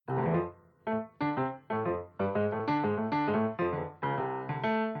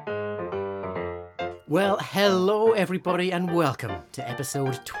Well, hello everybody and welcome to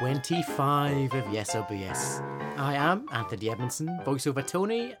episode 25 of Yes or BS. I am Anthony Edmondson, voiceover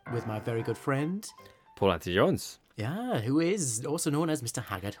Tony, with my very good friend, Paul Anthony Jones. yeah, who is also known as Mr.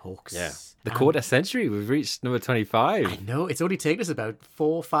 Haggard Hawks. Yeah. The quarter century, we've reached number 25. I know, it's only taken us about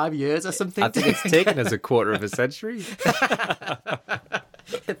 4 or 5 years or something. I think it's taken us a quarter of a century.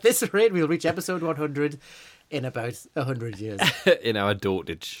 At this rate, we'll reach episode 100 in about 100 years. In our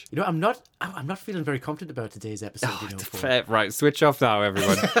dotage. You know, I'm not feeling very confident about today's episode, you know, Paul. Right, switch off now,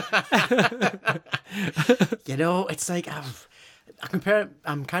 everyone. You know, it's like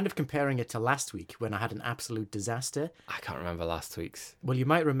I'm kind of comparing it to last week when I had an absolute disaster. I can't remember last week's. Well, you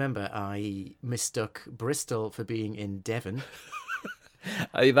might remember I mistook Bristol for being in Devon,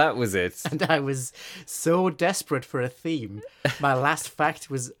 That was it. and I was so desperate for a theme. My last fact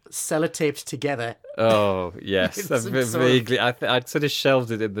was sellotaped together. Oh, yes. It's I'd sort of- vaguely, I'd sort of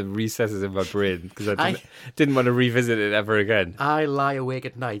shelved it in the recesses of my brain because I didn't want to revisit it ever again. I lie awake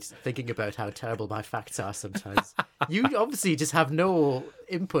at night thinking about how terrible my facts are sometimes. You obviously just have no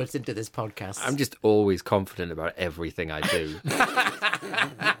input into this podcast. I'm just always confident about everything I do.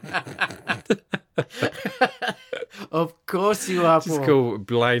 Of course you are, Just Paul. go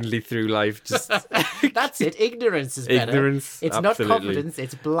blindly through life. Just That's it. Ignorance is better. Ignorance, It's absolutely. not confidence.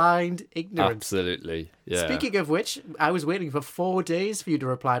 It's blind ignorance. absolutely. Yeah. Speaking of which, I was waiting for 4 days for you to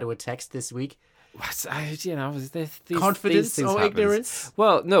reply to a text this week. Confidence things or happen. ignorance?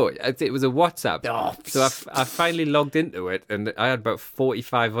 Well, no, it was a WhatsApp. Oh, So I finally logged into it, and I had about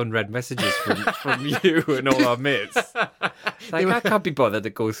 4,500 unread messages from you and all our mates. Like, I can't be bothered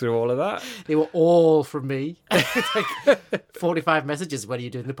to go through all of that. They were all from me. It's like 45 messages. When are you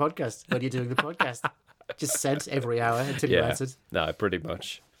doing the podcast? When are you doing the podcast? Just sent every hour until you answered. No, pretty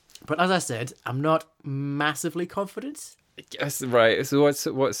much. But as I said, I'm not massively confident. Yes, right. So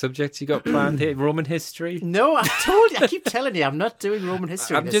what subjects you got planned here? Roman history? No, I told you. I keep telling you, I'm not doing Roman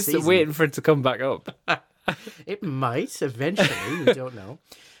history I'm this just season. waiting for it to come back up. It might eventually. We don't know.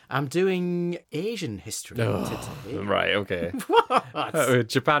 I'm doing Asian history today. Right, okay. What?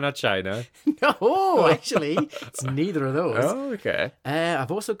 Japan or China? No, actually, it's neither of those. Oh, okay.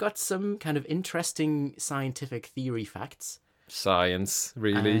 I've also got some kind of interesting scientific theory facts. Science,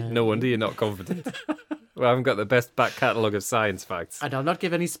 really? No wonder you're not confident. Well, I haven't got the best back catalogue of science facts. And I'll not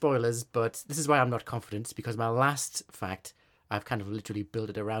give any spoilers, but this is why I'm not confident, because my last fact, I've kind of literally built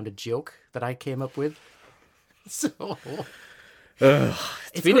it around a joke that I came up with. So,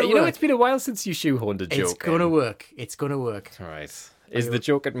 it's gonna work. It's been a while since you shoehorned a joke. It's gonna in. work. It's gonna work. All right. Is the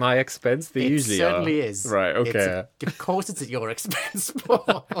joke at my expense? They usually certainly are. is. Right, okay. Of course it's at your expense,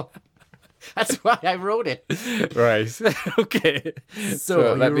 Paul. That's why I wrote it. Right. Okay.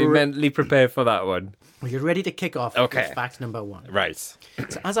 So, let me you're- mentally prepare for that one. Well, you're ready to kick off Okay. with fact number 1. Right. So,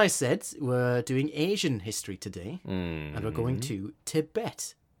 as I said, we're doing Asian history today, and we're going to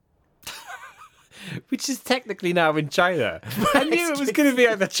Tibet. Which is technically now in China. I knew it was going to be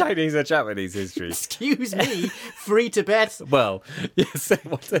either Chinese or Japanese history. Excuse me, free Tibet. Well, yes.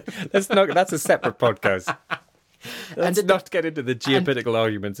 That's a separate podcast. Let's not get into the geopolitical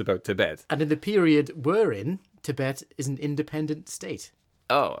arguments about Tibet. And in the period we're in, Tibet is an independent state.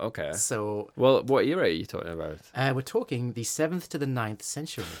 Oh, okay. So Well, what era are you talking about? we're talking the 7th to the 9th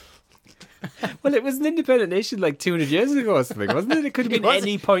century. Well, it was an independent nation like 200 years ago or something, wasn't it? It could have been was.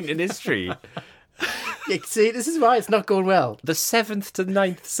 any point in history. You see, this is why it's not going well. The 7th to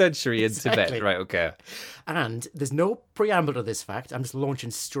 9th century in Exactly. Tibet. Right, okay. And there's no preamble to this fact. I'm just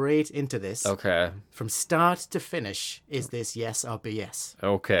launching straight into this. Okay. From start to finish, is this yes or BS?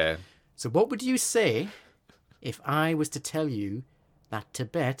 Okay. So what would you say if I was to tell you that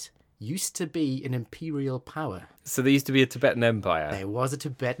Tibet used to be an imperial power? So there used to be a Tibetan empire. There was a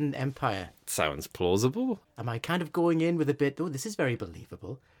Tibetan empire. Sounds plausible. Am I kind of going in with a bit, oh, this is very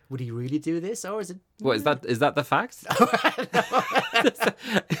believable. Would he really do this? Or is it... What is that? Is that the fact?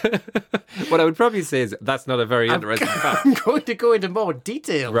 What I would probably say is that's not a very interesting fact. I'm going to go into more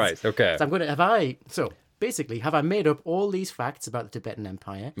details. Right, okay. So I'm going to... So, basically, have I made up all these facts about the Tibetan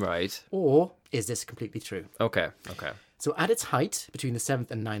Empire? Right. Or is this completely true? Okay. Okay. So at its height, between the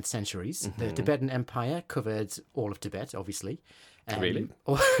 7th and 9th centuries, Mm-hmm. the Tibetan Empire covered all of Tibet, obviously. Really?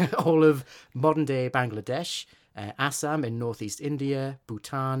 All of modern-day Bangladesh, Assam in northeast India,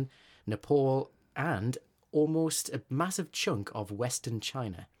 Bhutan, Nepal, and almost a massive chunk of western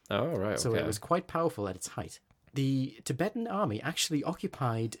China. Oh, right. So okay. it was quite powerful at its height. The Tibetan army actually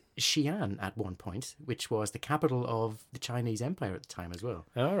occupied Xi'an at one point, which was the capital of the Chinese Empire at the time as well.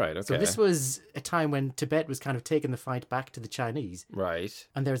 All right. Okay. So this was a time when Tibet was kind of taking the fight back to the Chinese. Right.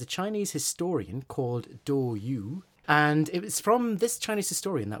 And there's a Chinese historian called Do Yu, And it was from this Chinese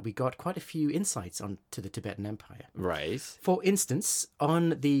historian that we got quite a few insights onto the Tibetan Empire. Right. For instance,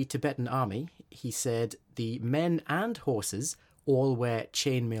 on the Tibetan army, he said the men and horses all wear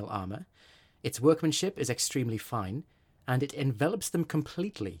chainmail armor. Its workmanship is extremely fine, and it envelops them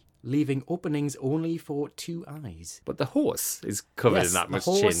completely, leaving openings only for 2 eyes. But the horse is covered in that much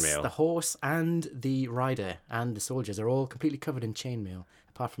chainmail. The horse and the rider and the soldiers are all completely covered in chainmail,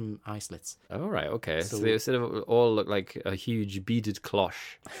 apart from eye slits. Oh, right, okay. So they sort of all look like a huge beaded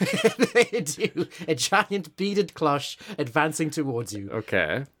cloche. They do. A giant beaded cloche advancing towards you.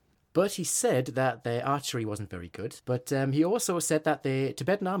 Okay. But he said that their archery wasn't very good. But he also said that the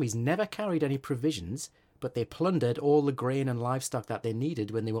Tibetan armies never carried any provisions, but they plundered all the grain and livestock that they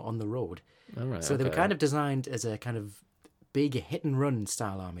needed when they were on the road. All right, So they were kind of designed as a kind of big hit-and-run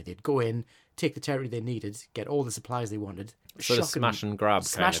style army. They'd go in, take the territory they needed, get all the supplies they wanted. Sort of smash and grab kind of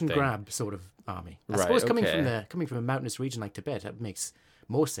thing. Smash and grab sort of army. I suppose coming from a mountainous region like Tibet, that makes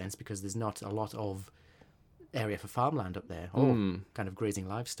more sense because there's not a lot of area for farmland up there, or kind of grazing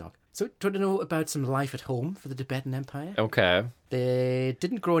livestock. So, do you want to know about some life at home for the Tibetan Empire? Okay. They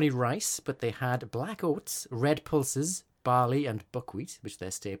didn't grow any rice, but they had black oats, red pulses, barley, and buckwheat, which are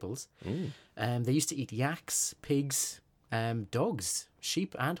their staples. They used to eat yaks, pigs, dogs,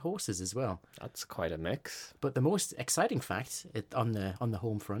 sheep, and horses as well. That's quite a mix. But the most exciting fact on the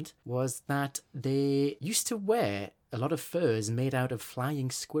home front was that they used to wear a lot of furs made out of flying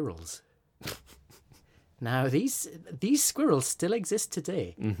squirrels. Now, these squirrels still exist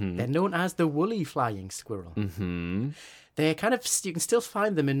today. Mm-hmm. They're known as the woolly flying squirrel. Mm-hmm. They're you can still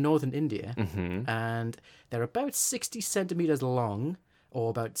find them in northern India, and they're about 60 centimeters long,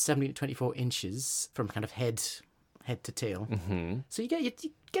 or about 70 to 24 inches from kind of head to tail. Mm-hmm. So you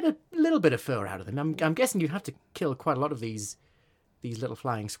get a little bit of fur out of them. I'm guessing you have to kill quite a lot of these little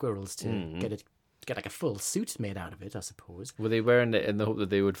flying squirrels to get like a full suit made out of it, I suppose. Were they wearing it in the hope that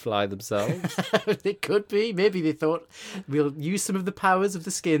they would fly themselves? They could be. Maybe they thought, we'll use some of the powers of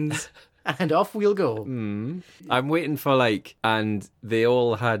the skins and off we'll go. I'm waiting for and they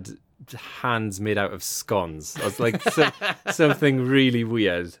all had hands made out of scones. I was like, something really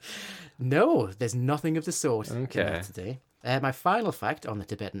weird. No, there's nothing of the sort in that today. My final fact on the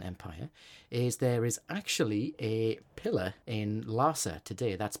Tibetan Empire is there is actually a pillar in Lhasa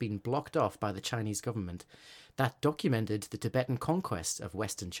today that's been blocked off by the Chinese government that documented the Tibetan conquest of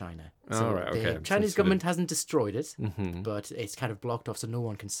Western China. So the Chinese government hasn't destroyed it, but it's kind of blocked off so no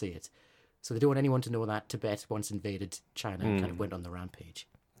one can see it. So they don't want anyone to know that Tibet once invaded China and kind of went on the rampage.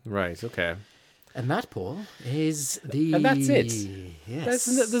 Right, okay. And that, Paul, is the... And that's it. Yes.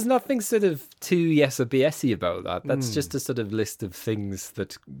 There's nothing sort of too yes or BS-y about that. That's just a sort of list of things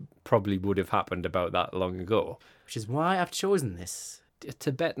that probably would have happened about that long ago. Which is why I've chosen this.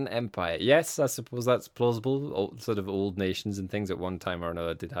 Tibetan Empire. Yes, I suppose that's plausible. Sort of old nations and things at one time or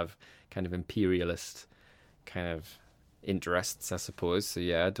another did have kind of imperialist kind of interests, I suppose. So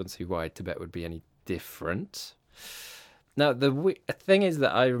yeah, I don't see why Tibet would be any different. Now, the thing is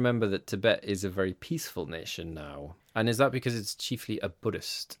that I remember that Tibet is a very peaceful nation now. And is that because it's chiefly a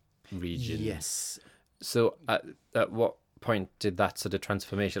Buddhist region? Yes. So at what point did that sort of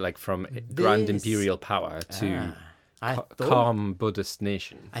transformation, from grand imperial power to calm Buddhist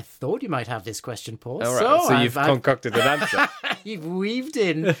nation? I thought you might have this question, Paul. All right, so you've concocted an answer. You've weaved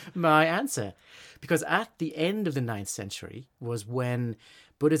in my answer. Because at the end of the 9th century was when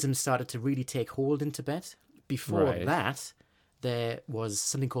Buddhism started to really take hold in Tibet. Before that, there was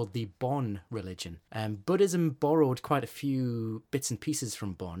something called the Bon religion. Buddhism borrowed quite a few bits and pieces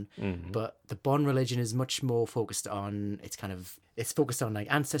from Bon, but the Bon religion is much more focused on, it's focused on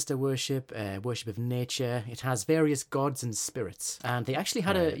ancestor worship, worship of nature. It has various gods and spirits. And they actually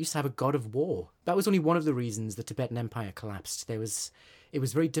used to have a god of war. That was only one of the reasons the Tibetan Empire collapsed. It was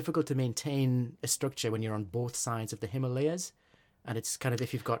very difficult to maintain a structure when you're on both sides of the Himalayas. And it's kind of,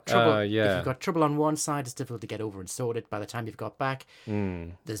 if you've got trouble, if you've got trouble on one side, it's difficult to get over and sort it. By the time you've got back,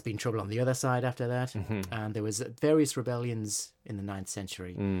 there's been trouble on the other side after that. And there was various rebellions in the 9th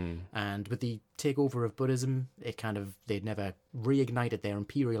century. And with the takeover of Buddhism, they'd never reignited their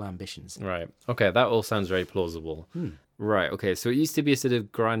imperial ambitions. Right. Okay, that all sounds very plausible. Right. Okay, so it used to be a sort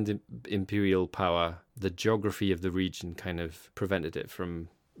of grand imperial power. The geography of the region kind of prevented it from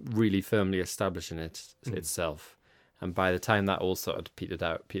really firmly establishing itself. And by the time that all sort of petered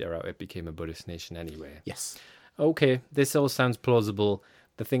out, it became a Buddhist nation anyway. Yes. Okay, this all sounds plausible.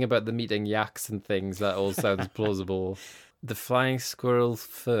 The thing about them eating yaks and things, that all sounds plausible. The flying squirrel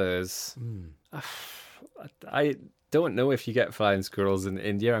furs. I don't know if you get flying squirrels in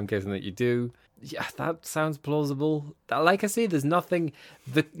India. I'm guessing that you do. Yeah, that sounds plausible. Like I say, there's nothing.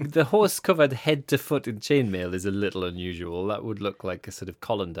 The horse covered head to foot in chainmail is a little unusual. That would look like a sort of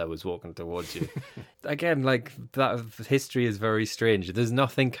colander was walking towards you. Again, like that history is very strange. There's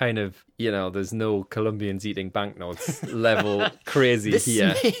nothing kind of, there's no Colombians eating banknotes level crazy This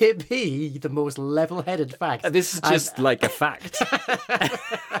here. may be the most level-headed fact. This is just like a fact.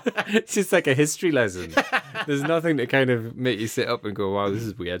 It's just like a history lesson. There's nothing to kind of make you sit up and go, wow, this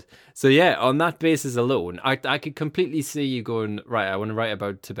is weird. So yeah, on that basis alone, I could completely see you going, right, I want to write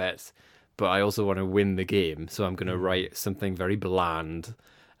about Tibet, but I also want to win the game. So I'm going to write something very bland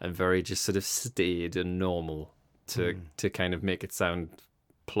and very just sort of staid and normal to kind of make it sound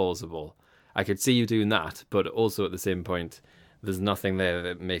plausible. I could see you doing that, but also at the same point, there's nothing there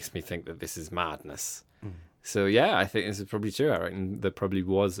that makes me think that this is madness. So yeah, I think this is probably true. I reckon there probably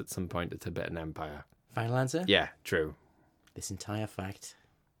was at some point a Tibetan Empire. Final answer? Yeah, true. This entire fact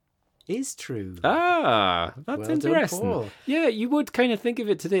is true. Ah, that's Well done, interesting. Paul. Yeah, you would kind of think of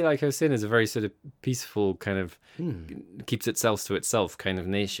it today, like I was saying, as a very sort of peaceful kind of keeps itself to itself kind of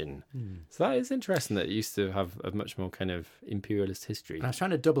nation. So that is interesting that it used to have a much more kind of imperialist history. And I was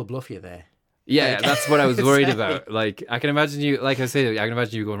trying to double bluff you there. Yeah, Like- that's what I was worried about. Like, I can imagine you, like I said, I can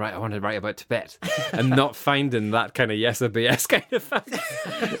imagine you going, right, I want to write about Tibet and not finding that kind of yes or BS kind of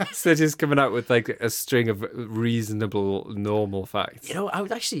fact. So just coming out with like a string of reasonable, normal facts. I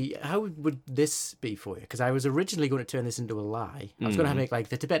would actually, how would this be for you? Because I was originally going to turn this into a lie. I was going to make like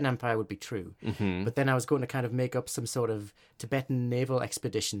the Tibetan Empire would be true. But then I was going to kind of make up some sort of Tibetan naval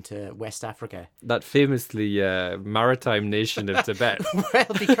expedition to West Africa. That famously maritime nation of Tibet. Well,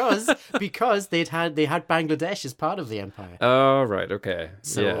 because they had Bangladesh as part of the empire. Oh, right, okay.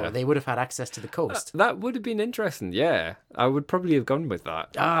 So yeah. they would have had access to the coast. That would have been interesting, yeah. I would probably have gone with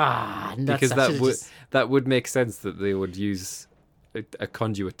that. Nuts. Because I that should've would just- that would make sense that they would use a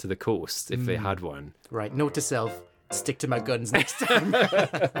conduit to the coast if they had one. Right, note to self, stick to my guns next time.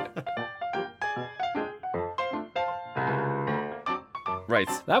 Right,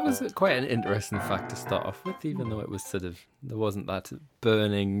 that was quite an interesting fact to start off with, even though it was sort of, there wasn't that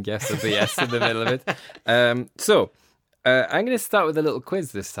burning yes or BS in the middle of it. So, I'm going to start with a little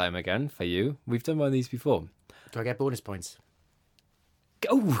quiz this time again for you. We've done one of these before. Do I get bonus points?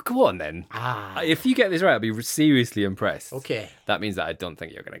 Oh, go on then. If you get this right, I'll be seriously impressed. Okay. That means that I don't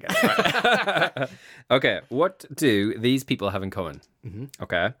think you're going to get it right. Okay, what do these people have in common?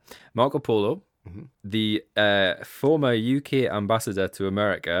 Okay, Marco Polo, the former UK ambassador to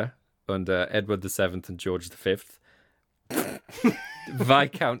America under Edward VII and George V,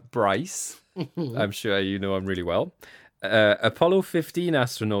 Viscount Bryce, I'm sure you know him really well, Apollo 15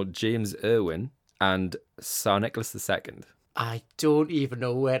 astronaut James Irwin, and Tsar Nicholas II. I don't even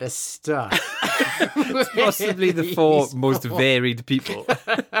know where to start. Possibly the four most varied people.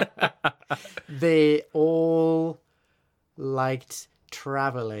 They all liked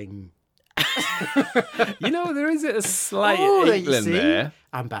traveling. There is a slight you inkling see? there.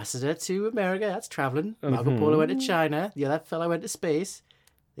 Ambassador to America, that's traveling. Marco Polo went to China. The other fella went to space.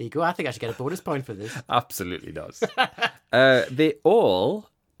 There you go. I think I should get a bonus point for this. Absolutely does. They all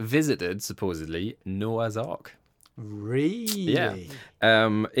visited, supposedly, Noah's Ark. Really? Yeah.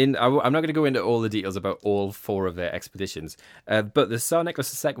 I'm not going to go into all the details about all four of their expeditions, but the Tsar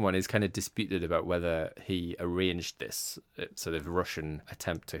Nicholas II one is kind of disputed about whether he arranged this sort of Russian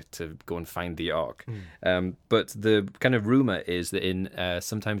attempt to go and find the Ark. But the kind of rumor is that in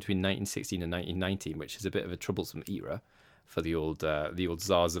sometime between 1916 and 1919, which is a bit of a troublesome era for the old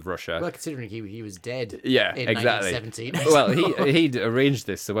Tsars of Russia. Well, considering he was dead Yeah, in exactly. 1917. Well, he'd arranged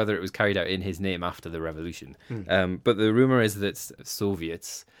this, so whether it was carried out in his name after the revolution. But the rumor is that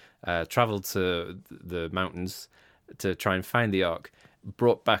Soviets traveled to the mountains to try and find the Ark,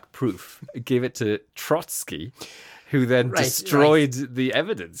 brought back proof, gave it to Trotsky, who then destroyed the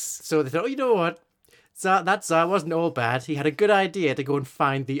evidence. So they thought, you know what? That Tsar wasn't all bad. He had a good idea to go and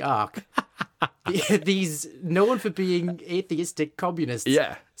find the Ark. These known for being atheistic communists.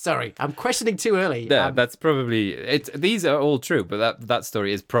 Yeah. Sorry, I'm questioning too early. Yeah, that's probably it. These are all true, but that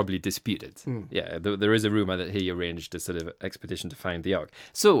story is probably disputed. Yeah, there is a rumor that he arranged a sort of expedition to find the Ark.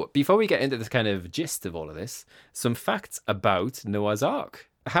 So before we get into this kind of gist of all of this, some facts about Noah's Ark.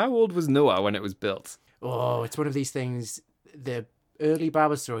 How old was Noah when it was built? Oh, it's one of these things. The early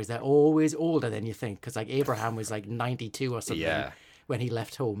Bible stories, they're always older than you think, because like Abraham was like 92 or something. Yeah. When he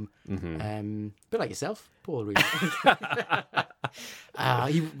left home. Bit like yourself, Paul, really.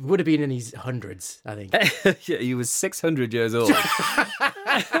 He would have been in his hundreds, I think. Yeah, he was 600 years old.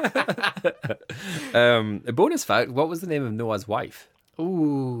 A bonus fact, what was the name of Noah's wife?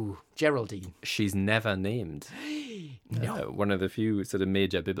 Ooh, Geraldine. She's never named. No. One of the few sort of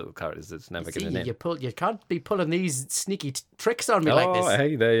major biblical characters that's never given a name. You can't be pulling these sneaky tricks on me like this.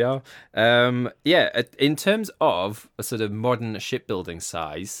 Hey, there you are. In terms of a sort of modern shipbuilding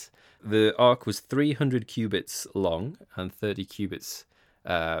size, the Ark was 300 cubits long and 30 cubits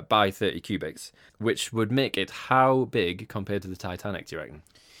by 30 cubits, which would make it how big compared to the Titanic, do you reckon?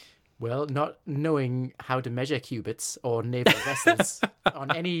 Well, not knowing how to measure cubits or naval vessels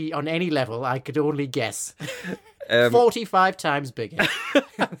on any level, I could only guess. 45 times bigger.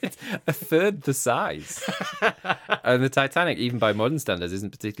 A third the size. And the Titanic, even by modern standards,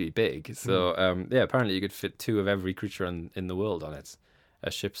 isn't particularly big. So, apparently you could fit 2 of every creature in the world on it. A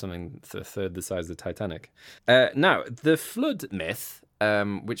ship something a third the size of the Titanic. Now, the flood myth,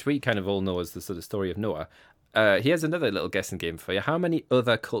 which we kind of all know as the sort of story of Noah, here's another little guessing game for you. How many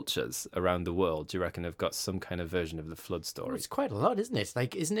other cultures around the world do you reckon have got some kind of version of the flood story? Well, it's quite a lot, isn't it?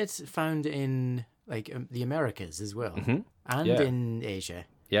 Like, isn't it found in the Americas as well, and in Asia,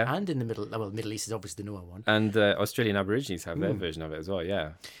 and in the Middle East is obviously the Noah one, and Australian Aborigines have their version of it as well.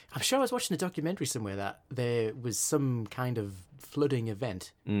 Yeah, I'm sure I was watching a documentary somewhere that there was some kind of flooding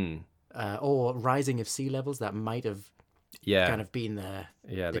event, or rising of sea levels that might have, kind of been the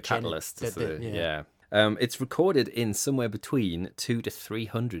catalyst. It's recorded in somewhere between 200 to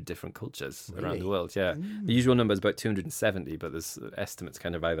 300 different cultures around the world. Yeah, the usual number is about 270, but there's estimates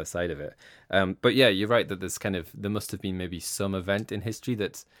kind of either side of it. But yeah, you're right that there must have been maybe some event in history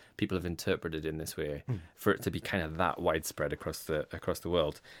that people have interpreted in this way for it to be kind of that widespread across the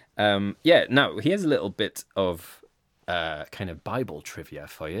world. Now here's a little bit of kind of Bible trivia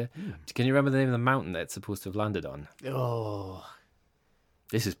for you. Can you remember the name of the mountain that it's supposed to have landed on? Oh.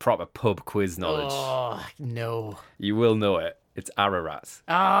 This is proper pub quiz knowledge. Oh, no. You will know it. It's Ararat.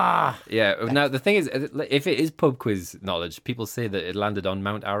 Ah! Yeah. Now, the thing is, if it is pub quiz knowledge, people say that it landed on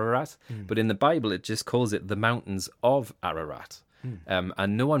Mount Ararat, but in the Bible, it just calls it the Mountains of Ararat.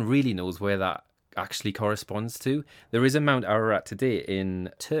 And no one really knows where that actually corresponds to. There is a Mount Ararat today in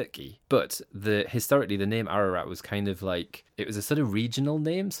Turkey, but historically, the name Ararat was kind of like, it was a sort of regional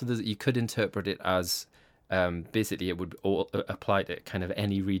name, so you could interpret it as basically it would apply to kind of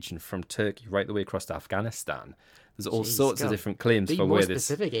any region from Turkey right the way across to Afghanistan. There's all sorts of different claims for where this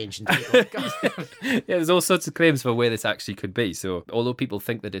specific ancient people. there's all sorts of claims for where this actually could be. So although people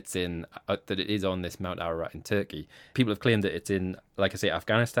think that it's in that it is on this Mount Ararat in Turkey, people have claimed that it's in, like I say,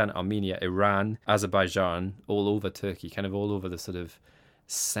 Afghanistan, Armenia, Iran, Azerbaijan, all over Turkey, kind of all over the sort of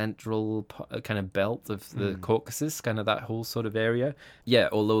central kind of belt of the Caucasus, kind of that whole sort of area. Yeah,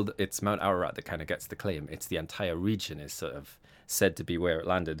 although it's Mount Ararat that kind of gets the claim, it's the entire region is sort of said to be where it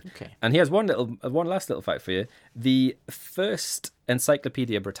landed. Okay. And here's one last little fact for you. The first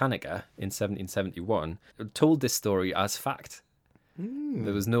Encyclopedia Britannica in 1771 told this story as fact.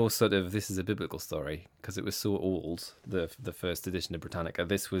 There was no sort of, this is a biblical story, because it was so old, the first edition of Britannica.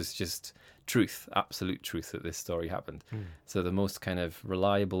 This was just truth, absolute truth, that this story happened. So the most kind of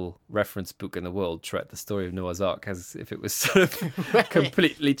reliable reference book in the world treated the story of Noah's Ark as if it was sort of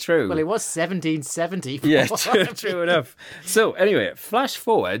completely true. Well, it was 1770. Yeah, true enough. So anyway, flash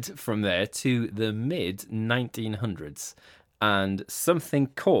forward from there to the mid-1900s, and something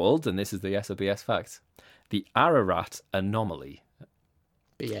called, and this is the SOBS fact, the Ararat Anomaly.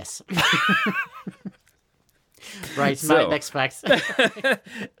 Yes. Right, my next fact.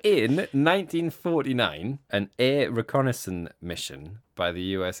 In 1949, an air reconnaissance mission by the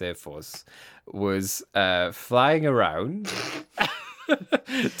US Air Force was flying around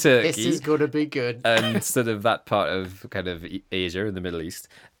Turkey. This is going to be good. And sort of that part of kind of Asia and the Middle East.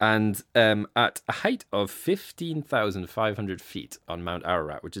 And at a height of 15,500 feet on Mount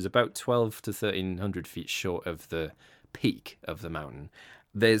Ararat, which is about 12 to 1,300 feet short of the peak of the mountain,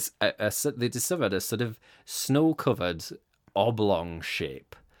 there's they discovered a sort of snow-covered oblong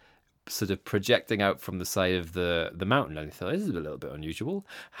shape sort of projecting out from the side of the mountain. And I thought, this is a little bit unusual.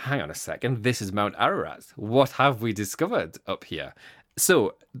 Hang on a second, this is Mount Ararat. What have we discovered up here?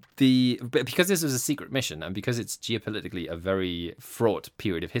 So because this was a secret mission and because it's geopolitically a very fraught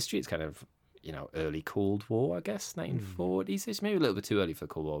period of history, it's kind of, early Cold War, I guess, 1940s-ish, maybe a little bit too early for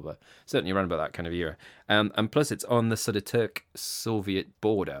the Cold War, but certainly around about that kind of era. And plus it's on the sort of Turk-Soviet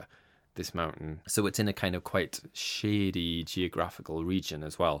border, this mountain. So it's in a kind of quite shady geographical region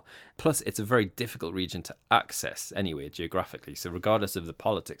as well. Plus it's a very difficult region to access anyway, geographically. So regardless of the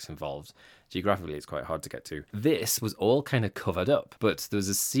politics involved, geographically it's quite hard to get to. This was all kind of covered up, but there was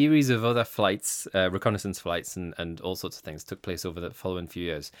a series of other flights, reconnaissance flights and all sorts of things took place over the following few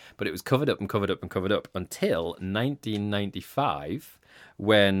years. But it was covered up and covered up and covered up until 1995,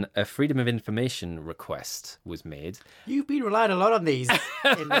 when a Freedom of Information request was made. You've been relying a lot on these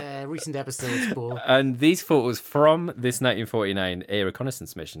in recent episodes, Paul. And these photos from this 1949 air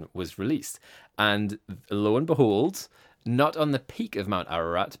reconnaissance mission was released. And lo and behold, not on the peak of Mount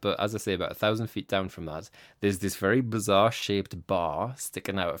Ararat, but as I say, about 1,000 feet down from that, there's this very bizarre shaped bar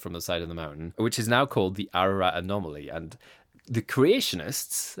sticking out from the side of the mountain, which is now called the Ararat Anomaly. And the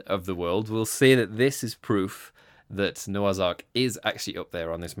creationists of the world will say that this is proof that Noah's Ark is actually up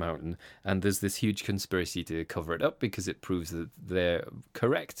there on this mountain, and there's this huge conspiracy to cover it up because it proves that they're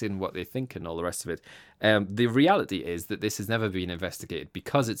correct in what they think and all the rest of it. The reality is that this has never been investigated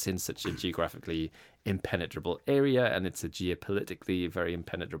because it's in such a geographically impenetrable area, and it's a geopolitically very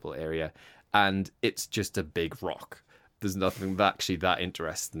impenetrable area, and it's just a big rock. There's nothing actually that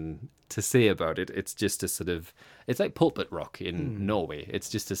interesting to say about it. It's just a sort of, it's like Pulpit Rock in Norway. It's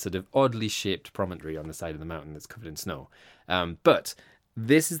just a sort of oddly shaped promontory on the side of the mountain that's covered in snow. But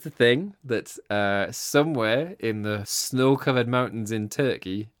this is the thing that somewhere in the snow-covered mountains in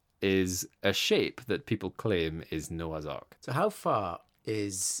Turkey is a shape that people claim is Noah's Ark. So how far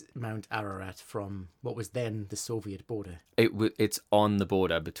is Mount Ararat from what was then the Soviet border? It's on the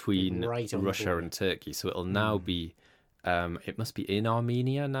border between Right on the Russia border. and Turkey. So it'll now be... it must be in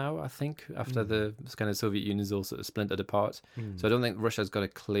Armenia now, I think, after the kind of Soviet Union's all sort of splintered apart. So I don't think Russia's got a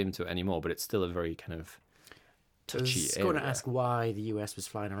claim to it anymore, but it's still a very kind of I touchy was area. going to ask why the US was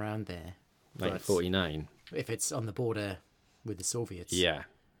flying around there. but 1949. If it's on the border with the Soviets. Yeah.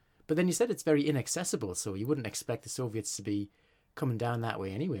 But then you said it's very inaccessible, so you wouldn't expect the Soviets to be coming down that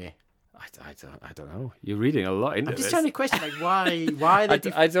way anyway. I don't know. You're reading a lot into I'm just this. trying to question, like, why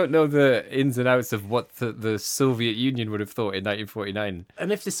they I don't know the ins and outs of what the Soviet Union would have thought in 1949.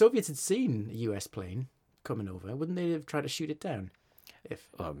 And if the Soviets had seen a US plane coming over, wouldn't they have tried to shoot it down?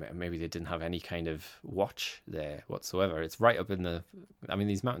 Well, maybe they didn't have any kind of watch there whatsoever. It's right up in the... I mean,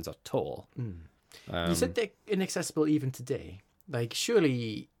 these mountains are tall. You said they're inaccessible even today. Like,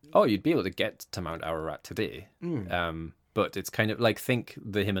 surely... Oh, you'd be able to get to Mount Ararat today. But it's kind of like, think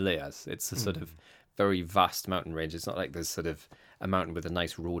the Himalayas. It's a sort of very vast mountain range. It's not like there's sort of a mountain with a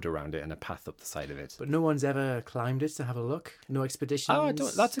nice road around it and a path up the side of it. But no one's ever climbed it to have a look? No expeditions? Oh,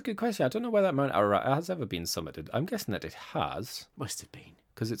 that's a good question. I don't know where that Mount Ararat has ever been summited. I'm guessing that it has, Must have been.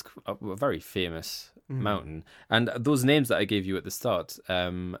 because it's a very famous mountain. And those names that I gave you at the start,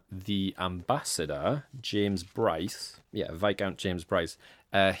 the ambassador, James Bryce, Viscount James Bryce,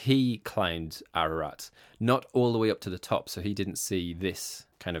 he climbed Ararat, not all the way up to the top, so he didn't see this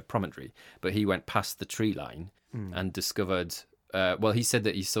kind of promontory, but he went past the tree line and discovered, he said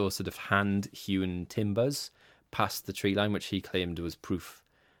that he saw sort of hand-hewn timbers past the tree line, which he claimed was proof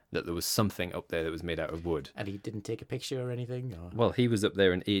that there was something up there that was made out of wood. And he didn't take a picture or anything? Or... Well, he was up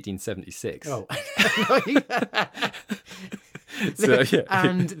there in 1876. Oh. So, yeah.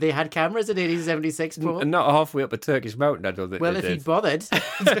 And they had cameras in 1876, Paul? Not halfway up a Turkish mountain, I don't think Well, they if did. he'd bothered.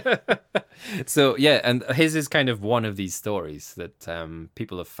 So, yeah, and his is kind of one of these stories that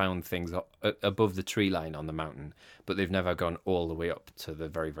people have found things above the tree line on the mountain, but they've never gone all the way up to the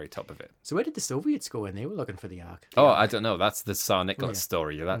very, very top of it. So where did the Soviets go when they were looking for the Ark? Oh, I don't know. That's the Tsar Nicholas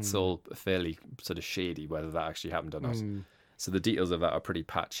story. That's all fairly sort of shady, whether that actually happened or not. So the details of that are pretty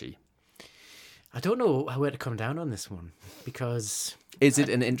patchy. I don't know where to come down on this one, because... Is it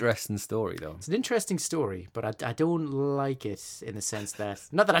an interesting story, though? It's an interesting story, but I don't like it in the sense that...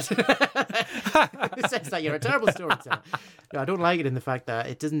 Not that I... in the sense that you're a terrible storyteller. No, I don't like it in the fact that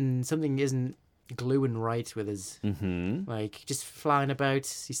it doesn't... Something isn't gluing right with us. Mm-hmm. Like, just flying about,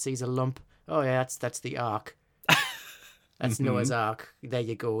 he sees a lump. Oh, yeah, that's the Ark. That's Noah's Ark. There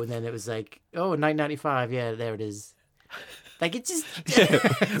you go. And then it was like, oh, 1995. Yeah, there it is. Like, it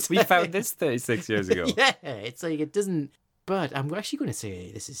just... We found this 36 years ago. Yeah, it's like, it doesn't... But I'm actually going to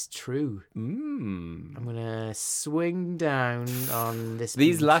say this is true. I'm going to swing down on this.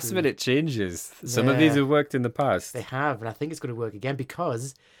 These being last true. minute changes. Some of these have worked in the past. They have, and I think it's going to work again,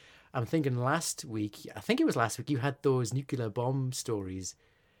 because I'm thinking last week, you had those nuclear bomb stories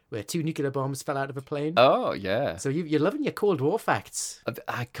where 2 nuclear bombs fell out of a plane. Oh, yeah. So you're loving your Cold War facts.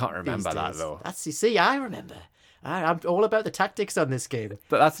 I can't remember these that, days. though. You see, I remember. I'm all about the tactics on this game.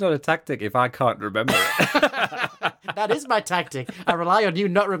 But that's not a tactic if I can't remember it. That is my tactic. I rely on you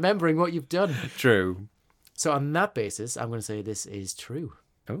not remembering what you've done. True. So on that basis, I'm going to say this is true.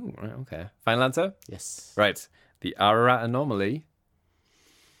 Oh, right, okay. Final answer? Yes. Right. The Ararat anomaly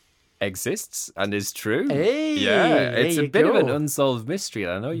exists and is true. Hey, yeah, it's there a you bit of an go. unsolved mystery.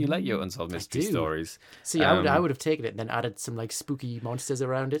 And I know you like your unsolved mystery do. stories. See, I would have taken it and then added some like spooky monsters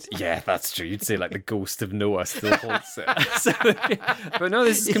around it. Yeah, that's true. You'd say like the ghost of Noah still haunts it. But no,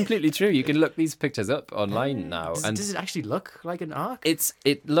 this is completely true. You can look these pictures up online now. Does it actually look like an ark?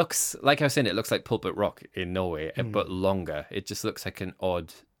 It looks, like I was saying, it looks like Pulpit Rock in Norway, but longer. It just looks like an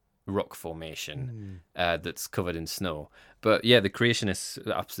odd rock formation that's covered in snow. But yeah, the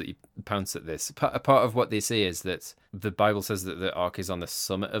creationists absolutely pounce at this. Part of what they say is that the Bible says that the ark is on the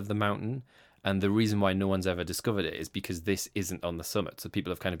summit of the mountain. And the reason why no one's ever discovered it is because this isn't on the summit. So people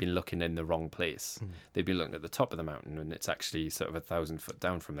have kind of been looking in the wrong place. They've been looking at the top of the mountain, and it's actually sort of 1,000 foot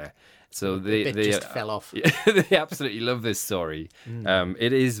down from there. So they just fell off. They absolutely love this story.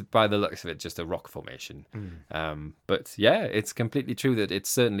 It is, by the looks of it, just a rock formation. But yeah, it's completely true that it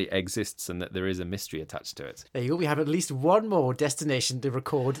certainly exists and that there is a mystery attached to it. There you go. We have at least one more destination to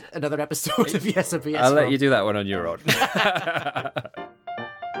record another episode of Yes or BS. I'll let you do that one on your own.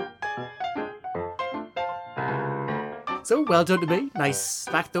 So, well done to me. Nice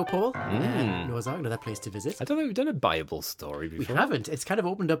fact though, Paul. Noah's Ark, another place to visit. I don't think we've done a Bible story We before. haven't. It's kind of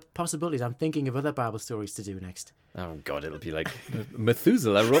opened up possibilities. I'm thinking of other Bible stories to do next. Oh, God, it'll be like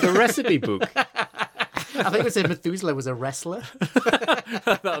Methuselah wrote a recipe book. I think we said Methuselah was a wrestler.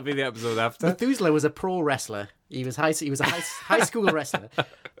 That'll be the episode after. Methuselah was a pro wrestler. He was a high school wrestler.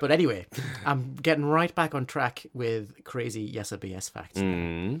 But anyway, I'm getting right back on track with crazy Yes or BS facts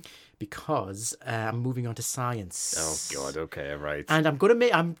now, because I'm moving on to science. Oh God, okay, right. And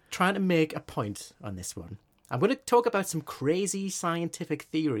I'm trying to make a point on this one. I'm going to talk about some crazy scientific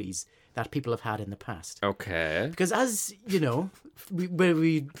theories that people have had in the past. Okay. Because as you know,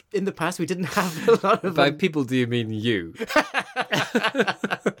 we in the past we didn't have a lot of. By people, do you mean you?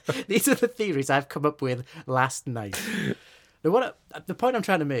 These are the theories I've come up with last night. Now, the point I'm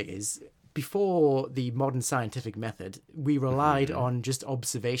trying to make is, before the modern scientific method, we relied on just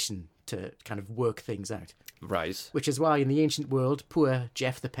observation to kind of work things out. Right. Which is why in the ancient world, poor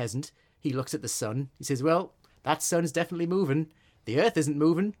Jeff the peasant, he looks at the sun. He says, well, that sun's definitely moving. The earth isn't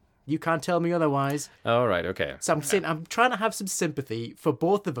moving. You can't tell me otherwise. All right, okay. So I'm trying to have some sympathy for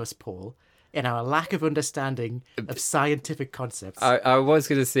both of us, Paul, in our lack of understanding of scientific concepts. I was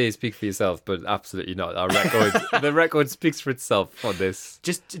going to say speak for yourself, but absolutely not. Our record, the record speaks for itself on this.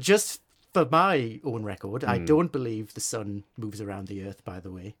 Just for my own record, I don't believe the sun moves around the earth, by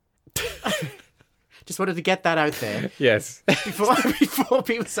the way. Just wanted to get that out there. Yes. Before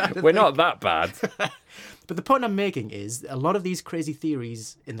people started. We're not that bad. But the point I'm making is a lot of these crazy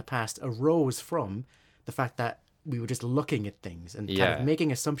theories in the past arose from the fact that we were just looking at things and kind of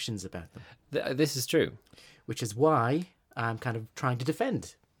making assumptions about them. This is true. Which is why I'm kind of trying to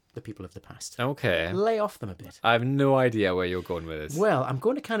defend the people of the past. Okay. Lay off them a bit. I have no idea where you're going with this. Well, I'm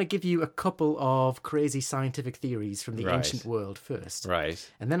going to kind of give you a couple of crazy scientific theories from the Right. ancient world first. Right.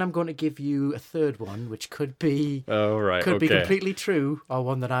 And then I'm going to give you a third one, which could be Oh, right. be okay. completely true, or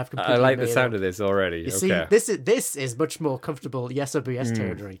one that I've completely I like the made sound up. of this already. You Okay. see, this is much more comfortable yes or BS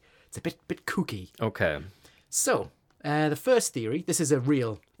territory. It's a bit kooky. Okay. So, the first theory, this is a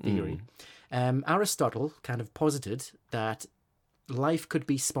real theory. Aristotle kind of posited that life could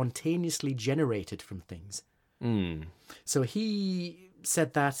be spontaneously generated from things. So he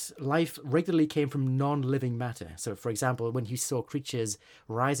said that life regularly came from non-living matter. So, for example, when he saw creatures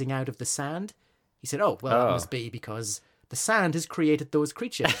rising out of the sand, he said, oh, well, that must be because the sand has created those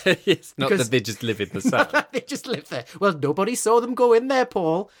creatures. Yes, not Because- that they just live in the sand. They just live there. Well, nobody saw them go in there,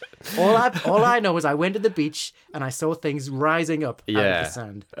 Paul. All I know is I went to the beach and I saw things rising up out of Yeah. the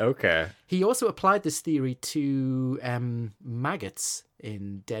sand. Okay. He also applied this theory to maggots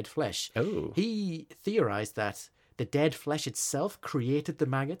in dead flesh. Oh. He theorized that the dead flesh itself created the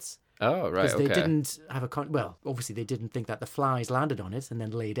maggots. Oh, right. Because Okay. they didn't have well, obviously they didn't think that the flies landed on it and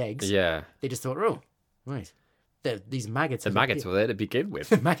then laid eggs. Yeah. They just thought, oh, right. These maggots. The have maggots appeared. were there to begin with.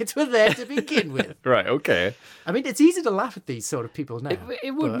 The maggots were there to begin with. Right. Okay. I mean, it's easy to laugh at these sort of people now.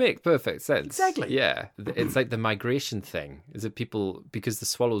 It would but- make perfect sense. Exactly. Yeah. It's like the migration thing. Is it people, because the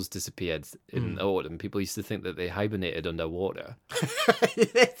swallows disappeared in autumn, people used to think that they hibernated underwater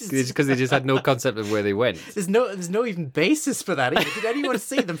because they just had no concept of where they went. There's no even basis for that either. Did anyone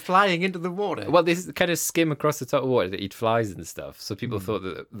see them flying into the water? Well, they kind of skim across the top of water to eat flies and stuff. So people thought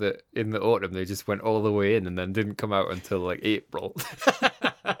that in the autumn they just went all the way in and then didn't come out until like April.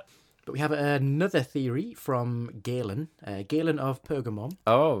 But we have another theory from Galen, Galen of Pergamon,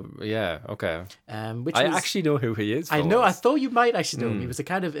 Oh, yeah. Okay. which I was, actually know who he is. I for know. I once. thought you might actually know him. He was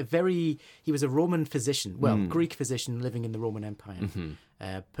he was a Roman physician, Greek physician living in the Roman Empire.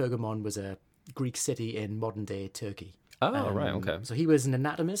 Pergamon was a Greek city in modern day Turkey. Oh, right, okay. So he was an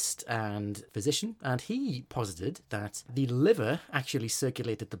anatomist and physician, and he posited that the liver actually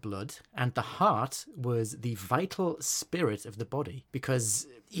circulated the blood and the heart was the vital spirit of the body, because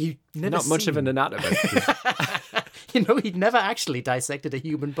he never Not much of an anatomist. he'd never actually dissected a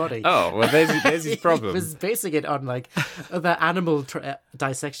human body. Oh, well, there's his problem. He was basing it on like other animal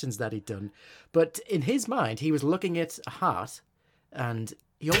dissections that he'd done. But in his mind, he was looking at a heart, and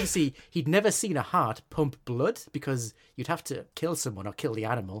he'd never seen a heart pump blood, because you'd have to kill someone or kill the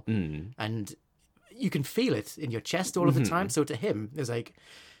animal, and you can feel it in your chest all of the time. So to him, it was like,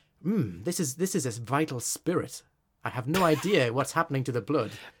 this is a vital spirit. I have no idea what's happening to the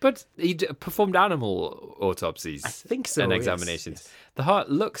blood. But he performed animal autopsies. I think so. And yes, examinations. yes. The heart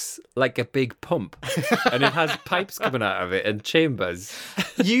looks like a big pump, and it has pipes coming out of it and chambers.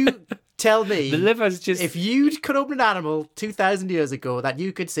 You tell me, The liver's just... if you'd cut open an animal 2,000 years ago, that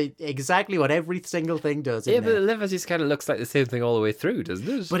you could see exactly what every single thing does in Yeah, but there. the liver just kind of looks like the same thing all the way through, doesn't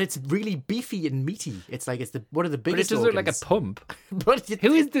it? But it's really beefy and meaty. It's like it's one of the But it biggest doesn't look like a organs. pump. But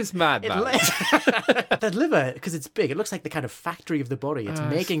Who is this madman? that liver, because it's big, it looks like the kind of factory of the body. It's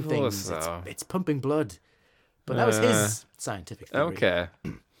making suppose things. so. It's pumping blood. But that was his scientific theory. Okay.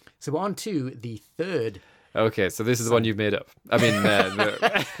 So on to the third. Okay, so this is the one you've made up. I mean,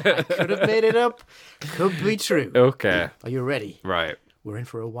 Could have made it up. Could be true. okay. Are you ready? Right. We're in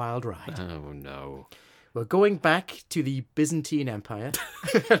for a wild ride. Oh, no. We're going back to the Byzantine Empire.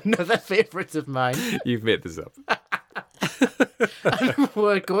 Another favourite of mine. You've made this up.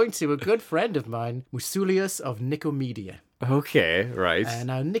 We're going to a good friend of mine, Musulius of Nicomedia. Okay, right.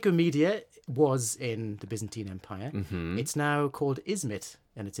 Now, Nicomedia was in the Byzantine Empire. Mm-hmm. It's now called Izmit,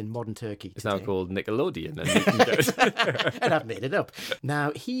 and it's in modern Turkey. It's now called Nickelodeon. And you can go And I've made it up.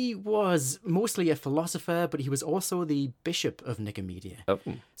 Now, he was mostly a philosopher, but he was also the bishop of Nicomedia. oh,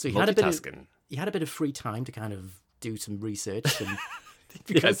 So he had a bit of multitasking. he had a bit of free time to kind of do some research and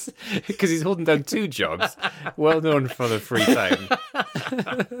Yes, because he's holding down two jobs, well known for the free time.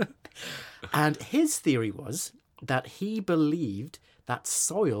 And his theory was that he believed that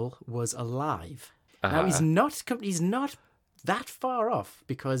soil was alive. Now he's not that far off,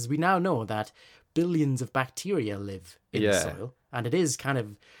 because we now know that billions of bacteria live in the Yeah. soil, and it is kind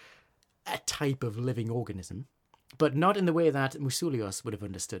of a type of living organism, but not in the way that Musulius would have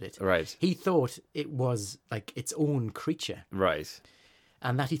understood it. Right, He thought it was like its own creature, right.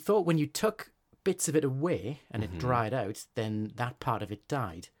 and that he thought when you took bits of it away and it dried out, then that part of it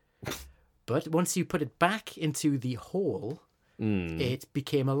died. But once you put it back into the hole, it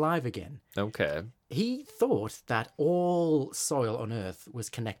became alive again. Okay. He thought that all soil on Earth was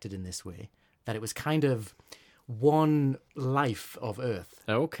connected in this way, that it was kind of one life of Earth.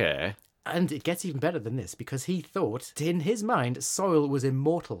 Okay. And it gets even better than this, because he thought, in his mind, soil was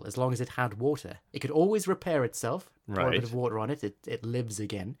immortal as long as it had water. It could always repair itself. Pour a Right. bit of water on it, it lives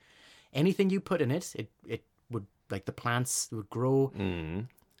again. Anything you put in it would, like the plants would grow,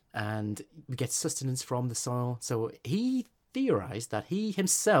 and we get sustenance from the soil. So he theorized that he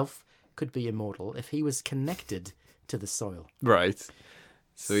himself could be immortal if he was connected to the soil. Right.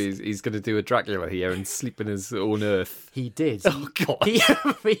 So he's going to do a Dracula here and sleep in his own earth. He did. Oh, God.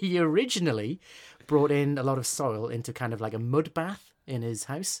 He originally brought in a lot of soil into kind of like a mud bath in his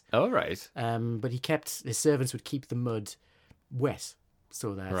house. All right. But his servants would keep the mud wet,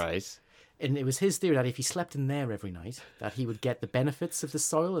 so that Right. And it was his theory that if he slept in there every night, that he would get the benefits of the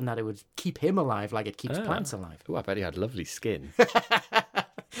soil, and that it would keep him alive like it keeps plants alive. Oh, I bet he had lovely skin.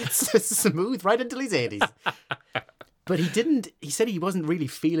 It's smooth right until his 80s. But he said he wasn't really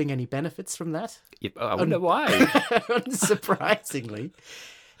feeling any benefits from that, I wonder why. unsurprisingly.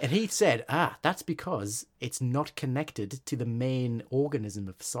 And he said, that's because it's not connected to the main organism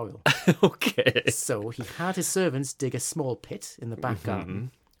of soil. Okay. So he had his servants dig a small pit in the back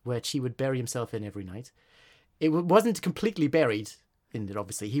garden, which he would bury himself in every night. It wasn't completely buried in it,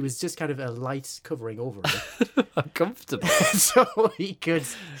 obviously. He was just kind of a light covering over it. Uncomfortable. So he could,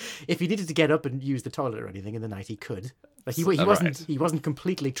 if he needed to get up and use the toilet or anything in the night, he could. But he wasn't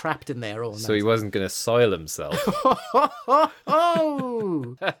completely trapped in there all night. So he wasn't going to soil himself.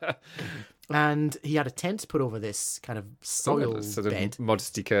 Oh! And he had a tent put over this kind of soil sort bed of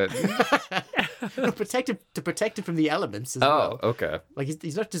modesty curtain. to protect him from the elements as well. Oh, okay. Like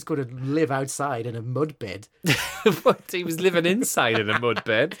he's not just going to live outside in a mud bed. What? He was living inside in a mud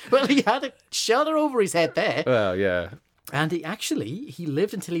bed. Well, he had a shelter over his head there, Well, yeah. and he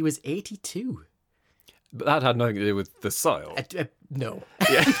lived until he was 82. But that had nothing to do with the soil. No,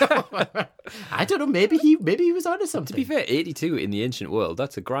 Yeah. I don't know. Maybe he was onto something. To be fair, 82 in the ancient world,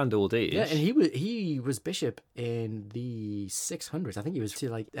 that's a grand old age. Yeah, and he was bishop in the 600s. I think he was to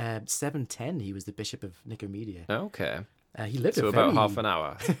like 710. He was the bishop of Nicomedia. Okay. He lived So a about very... half an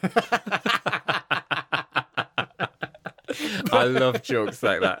hour. I love jokes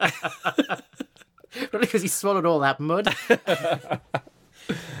like that. Probably because he swallowed all that mud.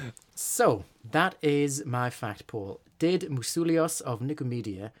 So, that is my fact, Paul. Did Musulios of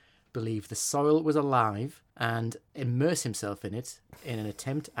Nicomedia believe the soil was alive and immerse himself in it in an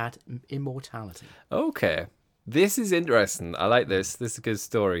attempt at immortality? Okay. This is interesting. I like this. This is a good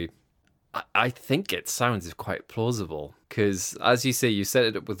story. I think it sounds quite plausible because, as you say, you set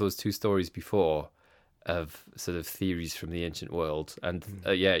it up with those two stories before of sort of theories from the ancient world. And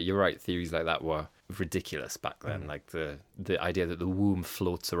yeah, you're right. Theories like that were ridiculous back then. Like the idea that the womb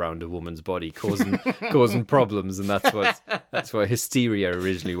floats around a woman's body causing problems. And that's what hysteria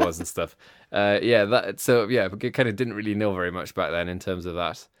originally was and stuff. So it kind of didn't really know very much back then in terms of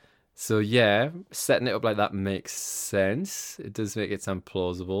that. So yeah, setting it up like that makes sense. It does make it sound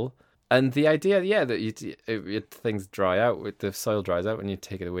plausible. And the idea, that things dry out, the soil dries out when you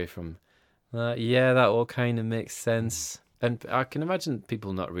take it away from that, that all kind of makes sense. And I can imagine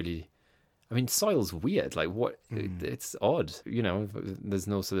people not really... I mean, soil's weird. Like, what? It's odd. There's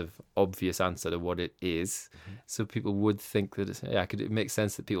no sort of obvious answer to what it is. So people would think that it makes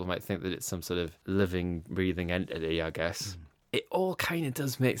sense that people might think that it's some sort of living, breathing entity, I guess. It all kind of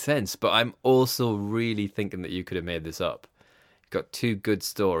does make sense. But I'm also really thinking that you could have made this up. Got two good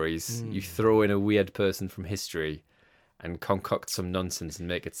stories. You throw in a weird person from history and concoct some nonsense and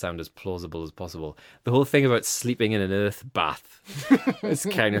make it sound as plausible as possible. The whole thing about sleeping in an earth bath has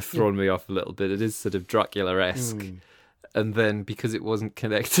kind of thrown me off a little bit. It is sort of Dracula-esque. And then because it wasn't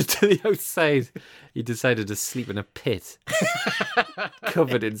connected to the outside, he decided to sleep in a pit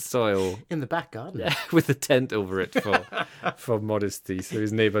covered in soil. In the back garden. Yeah, with a tent over it for modesty, so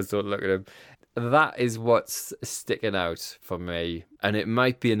his neighbours don't look at him. That is what's sticking out for me. And it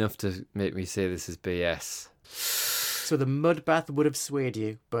might be enough to make me say this is BS. So the mud bath would have swayed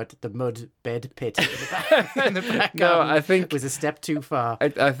you, but the mud bed pit in the back garden I think was a step too far.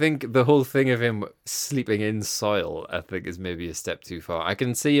 I think the whole thing of him sleeping in soil, I think, is maybe a step too far. I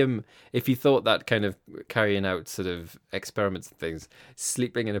can see him, if he thought that kind of carrying out sort of experiments and things,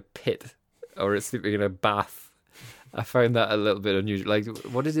 sleeping in a pit or sleeping in a bath. I found that a little bit unusual. Like,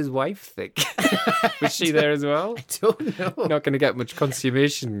 what did his wife think? Was she there as well? I don't know. Not going to get much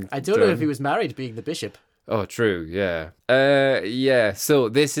consummation. I don't know if he was married, being the bishop. Oh, true, yeah. So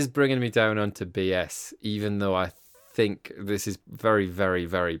this is bringing me down onto BS, even though I think this is very, very,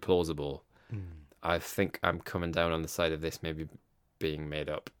 very plausible. I think I'm coming down on the side of this maybe being made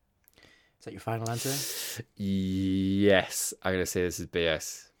up. Is that your final answer? Yes, I'm going to say this is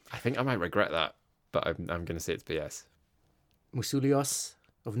BS. I think I might regret that, but I'm going to say it's BS. Musulios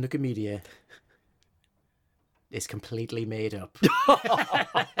of Nicomedia is completely made up.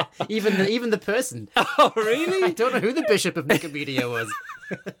 Even the person. Oh, really? I don't know who the Bishop of Nicomedia was.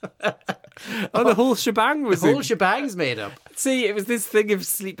 The whole shebang was... The whole shebang's made up. See, it was this thing of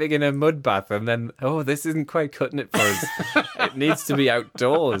sleeping in a mud bath and then, this isn't quite cutting it for us. It needs to be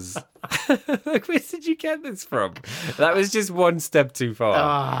outdoors. Like, where did you get this from? That was just one step too far.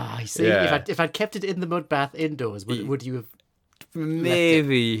 I see. Yeah. If I'd kept it in the mud bath indoors, would you have...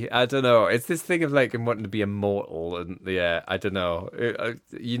 Maybe, I don't know. It's this thing of like him wanting to be immortal, and I don't know.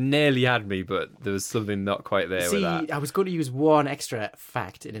 You nearly had me, but there was something not quite there with that. I was going to use one extra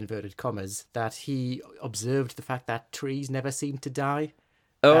fact in inverted commas, that he observed the fact that trees never seem to die.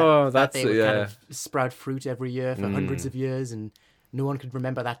 That they would kind of sprout fruit every year for hundreds of years, and no one could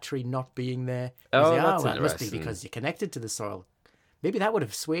remember that tree not being there. It must be because you're connected to the soil. Maybe that would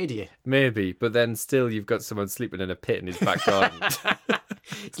have swayed you. Maybe, but then still you've got someone sleeping in a pit in his back garden.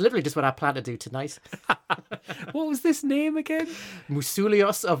 It's literally just what I plan to do tonight. What was this name again?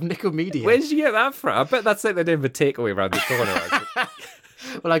 Musulios of Nicomedia. Where did you get that from? I bet that's like the name of a takeaway around the corner.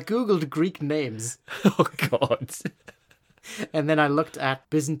 Well, I googled Greek names. Oh, God. And then I looked at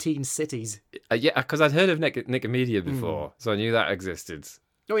Byzantine cities. Because I'd heard of Nicomedia before, so I knew that existed.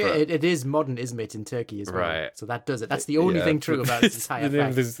 Oh, yeah, it is modern Izmit in Turkey as well. Right. So that does it. That's the only thing true about this entire fact. The name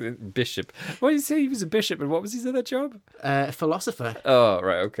of his bishop. Why did you say he was a bishop, and what was his other job? Philosopher. Oh,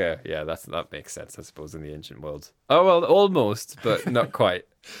 right, okay. Yeah, that makes sense, I suppose, in the ancient world. Oh, well, almost, but not quite.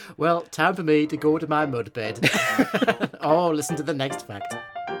 Well, time for me to go to my mud bed. Listen to the next fact.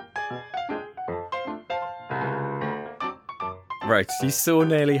 Right, you so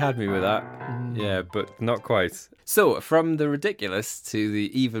nearly had me with that. Yeah, but not quite. So, from the ridiculous to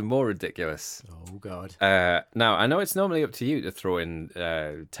the even more ridiculous. Oh, God. Now, I know it's normally up to you to throw in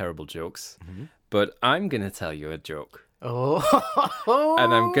terrible jokes, but I'm going to tell you a joke. Oh.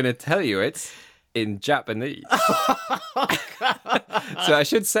 And I'm going to tell you it in Japanese. So I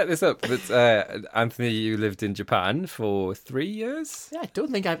should set this up that Anthony, you lived in Japan for 3 years. Yeah, I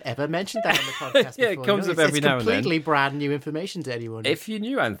don't think I've ever mentioned that on the podcast Yeah, before. it comes up every now and then. It's completely brand new information to anyone. If you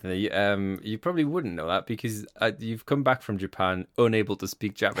knew Anthony, you probably wouldn't know that because you've come back from Japan unable to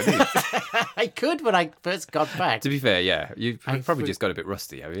speak Japanese. I could when I first got back. To be fair, yeah, you've probably just got a bit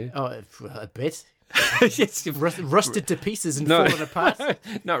rusty, have you? Oh, a bit. Yes, you've Rusted to pieces and fallen apart.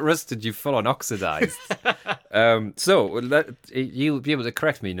 Not rusted, you've full on oxidized. So you'll be able to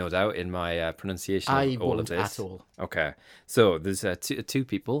correct me, no doubt, in my pronunciation I of all won't of this. at all. Okay, so there's two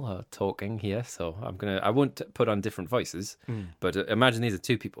people talking here, so I won't put on different voices, but imagine these are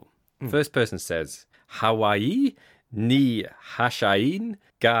two people. First person says Hawaii ni hashain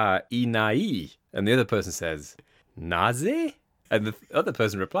ga inai, and the other person says naze, and the other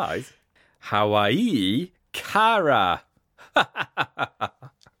person replies Hawaii kara. I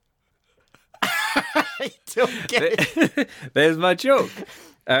don't get it. There's my joke.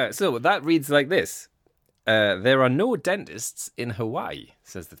 So that reads like this. There are no dentists in Hawaii,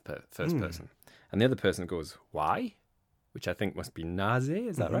 says the first person. And the other person goes, why? Which I think must be naze,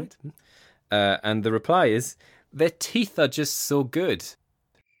 is that right? And the reply is, their teeth are just so good.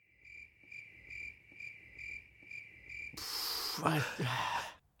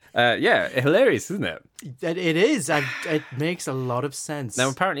 Yeah, hilarious, isn't it? It is. It makes a lot of sense. Now,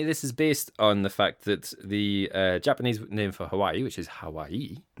 apparently, this is based on the fact that the Japanese name for Hawaii, which is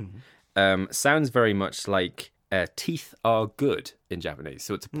Hawaii, sounds very much like teeth are good in Japanese.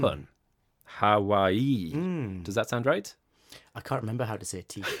 So it's a pun. Hawaii. Does that sound right? I can't remember how to say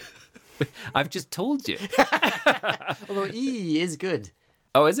teeth. I've just told you. Although E is good.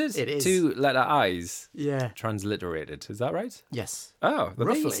 Oh, is it? It is. 2 letter I's. Yeah. Transliterated. Is that right? Yes. Oh, well,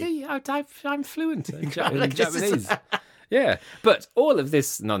 Roughly. You see, I'm fluent in, in Like, this is- Japanese. Yeah, but all of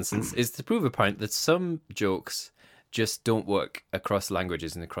this nonsense is to prove a point that some jokes just don't work across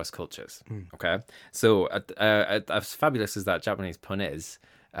languages and across cultures. Okay, so as fabulous as that Japanese pun is,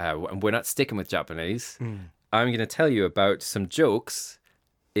 and we're not sticking with Japanese. I'm going to tell you about some jokes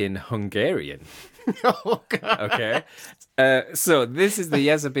in Hungarian. Oh, God. Okay. So this is the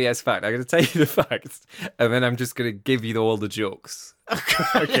SBS fact. I'm going to tell you the facts, and then I'm just going to give you all the jokes.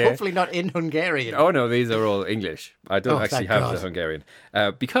 Okay. Hopefully not in Hungarian. Oh no, these are all English. I don't actually thank have God. the Hungarian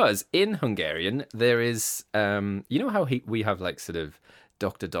because in Hungarian there is, you know how we have like sort of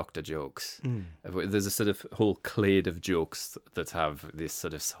doctor jokes. There's a sort of whole clade of jokes that have this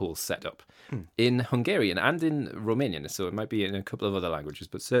sort of whole setup in Hungarian and in Romanian. So it might be in a couple of other languages,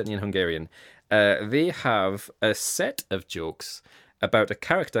 but certainly in Hungarian, they have a set of jokes about a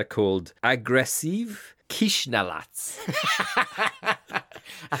character called Aggressiv Kishnalats,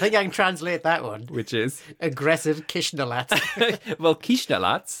 I think I can translate that one. which is Aggressive Kishnalat. well,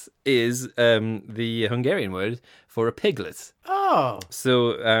 Kishnalats is the Hungarian word for a piglet. Oh. So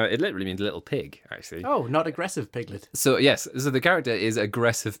it literally means little pig, actually. Oh, not aggressive piglet. So yes, so the character is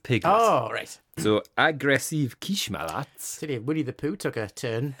aggressive piglet. Oh, right. So aggressive Kishmalats. Silly Winnie the Pooh took a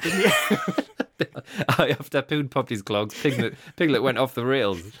turn, didn't he? After Poon popped his clogs, Piglet went off the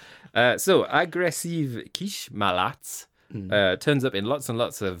rails. So aggressive Kishmalats turns up in lots and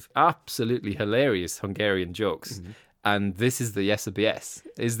lots of absolutely hilarious Hungarian jokes. And this is the SBS.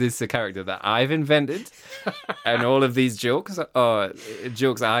 Is this a character that I've invented? And all of these jokes are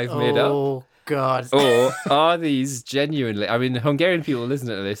jokes I've made up? Oh, God. Or are these genuinely... I mean, Hungarian people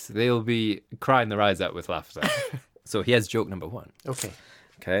listening to this, they'll be crying their eyes out with laughter. So here's joke number 1. Okay.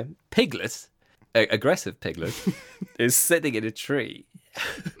 Okay. Piglet, aggressive Piglet, is sitting in a tree.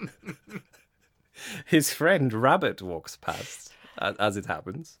 His friend Rabbit walks past, as it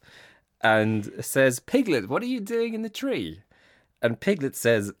happens, and says, Piglet, what are you doing in the tree? And Piglet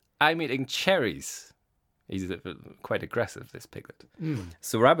says, I'm eating cherries. He's quite aggressive, this Piglet.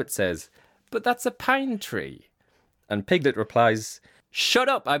 So Rabbit says, but that's a pine tree. And Piglet replies, shut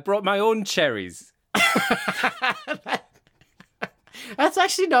up, I brought my own cherries. That's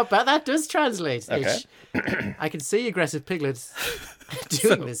actually not bad. That does translate. Okay. I can see aggressive piglets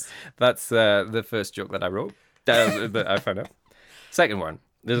doing this. That's the first joke that I wrote, that I found out. Second one,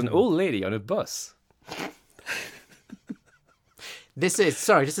 there's an old lady on a bus. This is,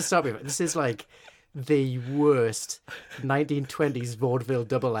 sorry, just to stop you, this is like the worst 1920s vaudeville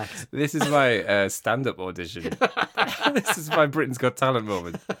double act. This is my stand-up audition. This is my Britain's Got Talent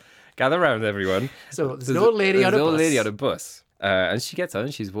moment. Gather round, everyone. So there's an old lady on a There's an old bus. lady on a bus. And she gets on,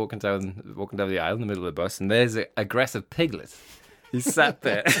 she's walking down the aisle in the middle of the bus, and there's an aggressive Piglet. He's sat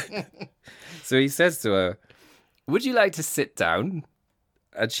there. So he says to her, would you like to sit down?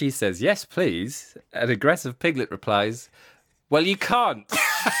 And she says, yes, please. And aggressive Piglet replies, well, you can't.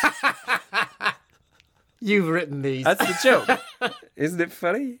 You've written these. That's the joke. Isn't it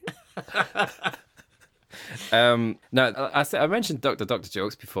funny? Now, I mentioned Dr.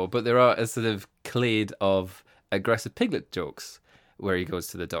 jokes before, but there are a sort of clade of aggressive piglet jokes where he goes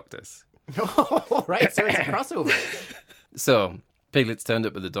to the doctors. Oh, right, so it's a crossover. So, Piglet's turned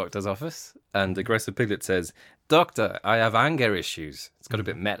up at the doctor's office, and aggressive Piglet says, "Doctor, I have anger issues." It's got a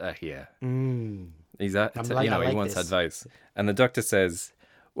bit meta here. He's he wants advice. And the doctor says,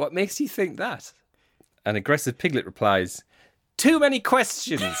 "What makes you think that?" And aggressive Piglet replies, "Too many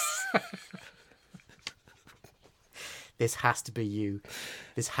questions." This has to be you.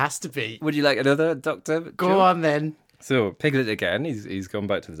 This has to be. Would you like another doctor? Go on then. So Piglet again, he's gone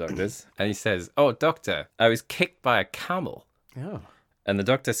back to the doctor's, and he says, "Oh, doctor, I was kicked by a camel." Oh. And the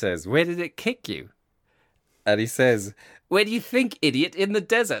doctor says, "Where did it kick you?" And he says, "Where do you think, idiot? In the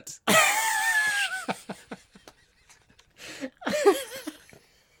desert."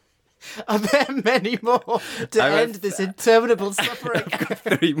 Are there many more to end this interminable suffering?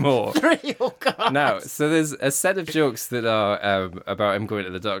 3 more. 3, oh God. Now, so there's a set of jokes that are about him going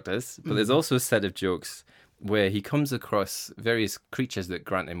to the doctor's, but there's also a set of jokes where he comes across various creatures that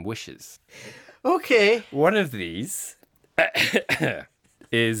grant him wishes. Okay. One of these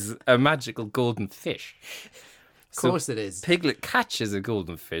is a magical golden fish. Of course it is. Piglet catches a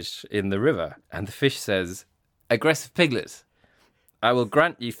golden fish in the river, and the fish says, "Aggressive Piglet, I will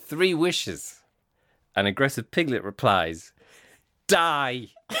grant you 3 wishes." And aggressive Piglet replies, "Die."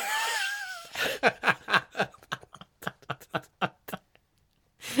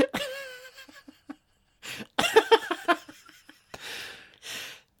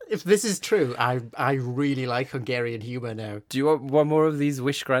 If this is true, I really like Hungarian humour now. Do you want one more of these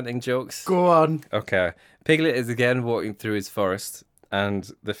wish-granting jokes? Go on. Okay. Piglet is again walking through his forest,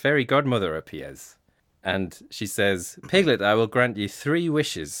 and the fairy godmother appears. And she says, "Piglet, I will grant you 3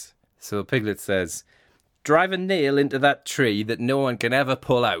 wishes." So Piglet says, "Drive a nail into that tree that no one can ever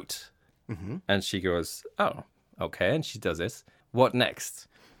pull out." Mm-hmm. And she goes, "Oh, okay." And she does it. "What next?"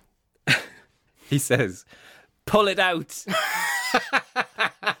 He says, "Pull it out."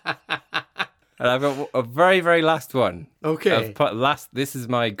 And I've got a very, very last one. Okay. This is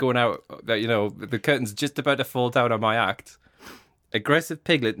my going out, the curtain's just about to fall down on my act. Aggressive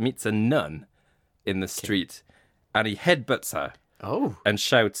Piglet meets a nun in the street, and he headbutts her. Oh. And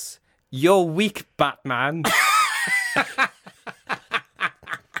shouts, "You're weak, Batman."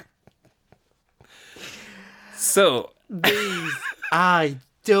 So these, I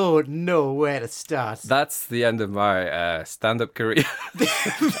don't know where to start. That's the end of my stand-up career.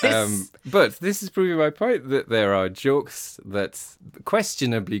 But this is proving my point that there are jokes that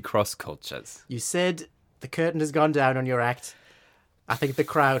questionably cross cultures. You said the curtain has gone down on your act. I think the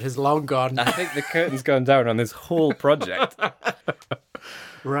crowd has long gone. I think the curtain's gone down on this whole project.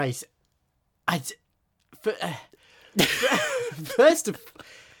 Right. First of...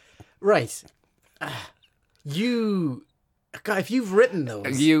 Right. God, if you've written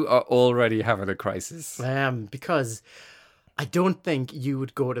those... You are already having a crisis. I am, because I don't think you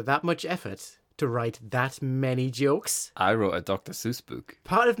would go to that much effort to write that many jokes. I wrote a Dr. Seuss book.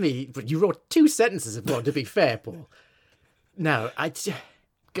 Part of me... But you wrote 2 sentences of one, to be fair, Paul. Now,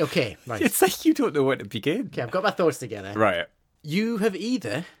 okay, right. It's like you don't know where to begin. Okay, I've got my thoughts together. Right. You have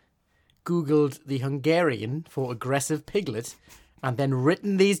either Googled the Hungarian for aggressive piglet and then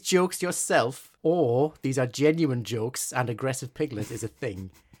written these jokes yourself, or these are genuine jokes and aggressive piglet is a thing.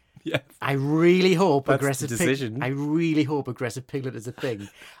 Yes. I really hope That's aggressive the decision. I really hope aggressive piglet is a thing.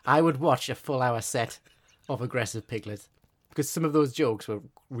 I would watch a full hour set of aggressive piglet because some of those jokes were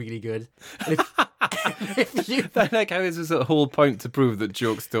really good. And if you... I like how this was a whole point to prove that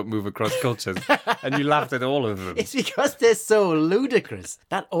jokes don't move across cultures, and you laughed at all of them. It's because they're so ludicrous.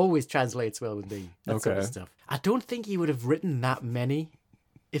 That always translates well with me. That sort of stuff. I don't think he would have written that many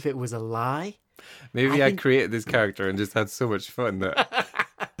if it was a lie. Maybe I created this character and just had so much fun that...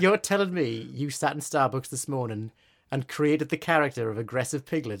 You're telling me you sat in Starbucks this morning and created the character of aggressive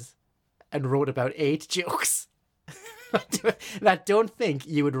piglet and wrote about 8 jokes? And I don't think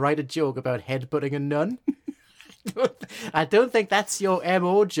you would write a joke about headbutting a nun. I don't think that's your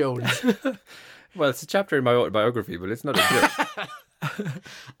M.O., Jones. Well, it's a chapter in my autobiography, but it's not a joke.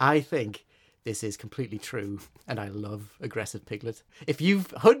 I think this is completely true, and I love aggressive piglet. If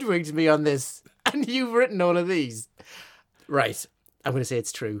you've hoodwinked me on this and you've written all of these, right, I'm going to say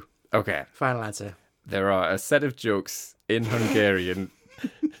it's true. Okay. Final answer. There are a set of jokes in Hungarian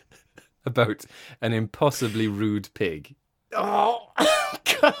about an impossibly rude pig. Oh,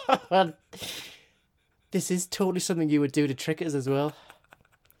 God. This is totally something you would do to trick us as well.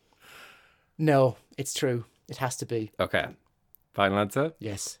 No, it's true. It has to be. Okay. Final answer?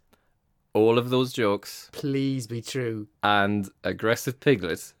 Yes. all of those jokes Please be true. and Aggressive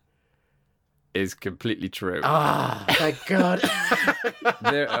Piglet is completely true. Ah, thank God.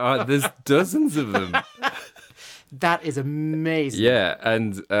 There's dozens of them. That is amazing. Yeah,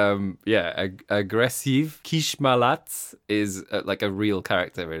 and Aggressiv Kishmalatz is like a real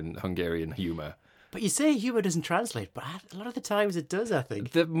character in Hungarian humor. But you say humor doesn't translate, but a lot of the times it does, I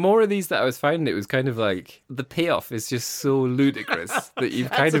think. The more of these that I was finding, it was kind of like the payoff is just so ludicrous that you've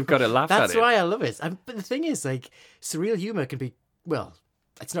kind of got to laugh at it. That's why I love it. But the thing is, like, surreal humor can be, well,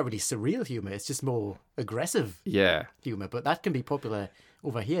 it's not really surreal humor. It's just more aggressive Yeah, humor. But that can be popular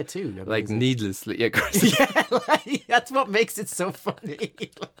over here too. I mean, like needlessly aggressive. yeah, like, that's what makes it so funny.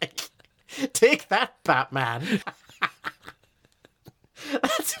 Like, take that, Batman.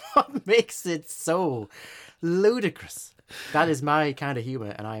 That's what makes it so ludicrous. That is my kind of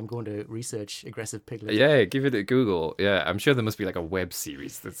humor, and I am going to research Aggressive Piglet. Yeah, give it a Google. Yeah, I'm sure there must be like a web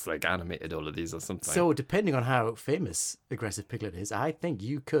series that's like animated all of these or something. So, depending on how famous Aggressive Piglet is, I think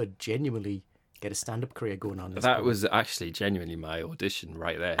you could genuinely get a stand-up career going on. That was actually genuinely my audition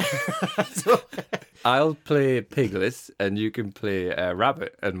right there. So, I'll play Piglet, and you can play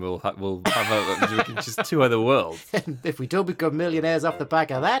Rabbit, and we'll have just two other worlds. if we don't become millionaires off the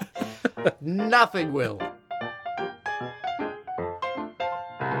back of that, nothing will.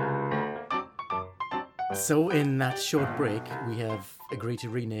 So, in that short break, we have agreed to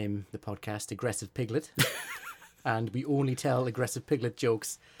rename the podcast Aggressive Piglet. And we only tell Aggressive Piglet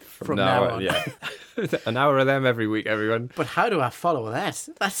jokes from now on. Yeah. An hour of them every week, everyone. But how do I follow that?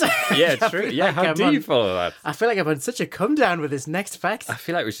 That's Yeah, true. Yeah, like how do you follow that? I feel like I'm on such a come down with this next fact. I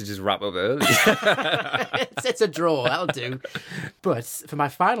feel like we should just wrap up early. It's a draw, that'll do. But for my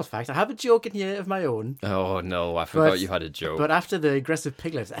final fact, I have a joke in here of my own. Oh no, I forgot you had a joke. But after the Aggressive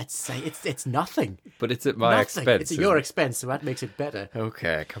Piglet, I'd say it's nothing. But it's at my Nothing. expense. It's at your expense, so that makes it better.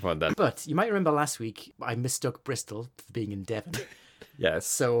 Okay, come on then. But you might remember last week I mistook Bristol for being in Devon. Yes.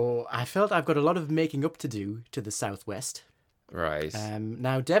 So I felt I've got a lot of making up to do to the southwest. Right.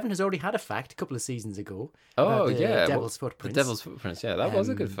 Now, Devon has already had a fact a couple of seasons ago. Oh, about the yeah. Devil's Footprints. The Devil's Footprints, yeah, that was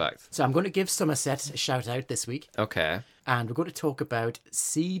a good fact. So I'm going to give Somerset a shout out this week. Okay. And we're going to talk about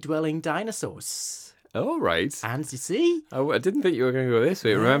sea-dwelling dinosaurs. Oh, right. And you see, I didn't think you were going to go this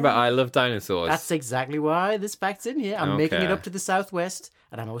way. Remember, I love dinosaurs. that's exactly why this fact's in here. I'm making it Okay. up to the southwest,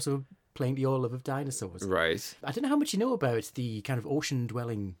 and I'm also playing the all love of dinosaurs. Right. I don't know how much you know about the kind of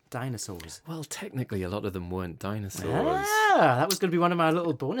ocean-dwelling dinosaurs. Well, technically, a lot of them weren't dinosaurs. Ah, that was going to be one of my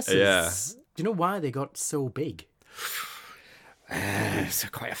little bonuses. Yeah. Do you know why they got so big? It's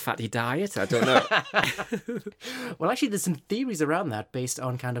quite a fatty diet. I don't know. Well, actually, there's some theories around that based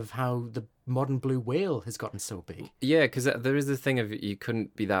on kind of how the modern blue whale has gotten so big. Yeah, because there is the thing of you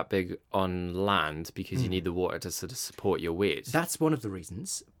couldn't be that big on land because you need the water to sort of support your weight. That's one of the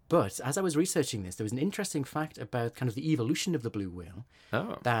reasons. But as I was researching this, there was an interesting fact about kind of the evolution of the blue whale.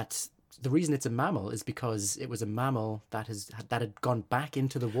 Oh. That the reason it's a mammal is because it was a mammal that had gone back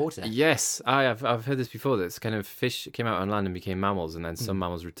into the water. Yes, I've heard this before. That kind of fish came out on land and became mammals, and then some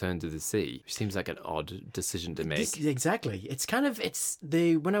mammals returned to the sea. Which seems like an odd decision to make. Exactly.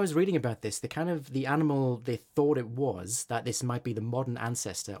 When I was reading about this, the animal they thought it was, that this might be the modern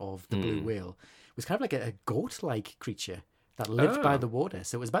ancestor of the blue whale, was kind of like a goat-like creature that lived by the water.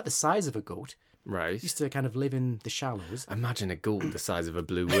 So it was about the size of a goat. Right. Used to kind of live in the shallows. Imagine a goat the size of a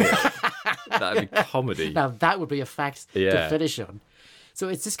blue whale. That'd be comedy. Now that would be a fact to Yeah. finish on. So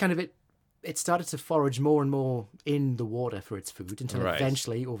it's just kind of it started to forage more and more in the water for its food until Right.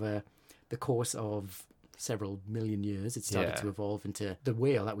 eventually, over the course of several million years, it started Yeah. to evolve into the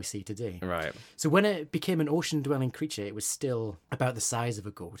whale that we see today. Right. So when it became an ocean-dwelling creature, it was still about the size of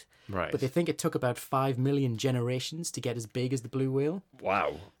a goat. Right. But they think it took about 5 million generations to get as big as the blue whale.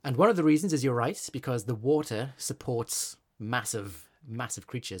 Wow. And one of the reasons is, you're right, because the water supports massive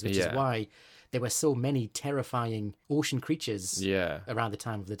creatures, which is Yeah. why there were so many terrifying ocean creatures Yeah. around the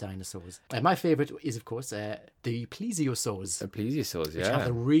time of the dinosaurs. My favourite is, of course, the plesiosaurs, A plesiosaurs, which have yeah.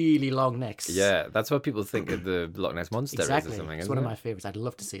 the really long necks. Yeah, that's what people think of the Loch Ness Monster Exactly. is or something, It's isn't one of it? my favourites. I'd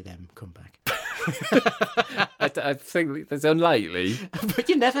love to see them come back. I think that's unlikely. But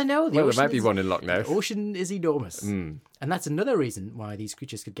you never know. Well, there might be one in Loch Ness. The ocean is enormous. And that's another reason why these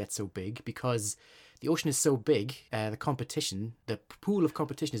creatures could get so big, because the ocean is so big, the pool of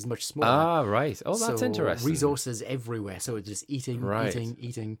competition is much smaller. Ah, right. Oh, that's So interesting. Resources everywhere. So it's just eating, Right.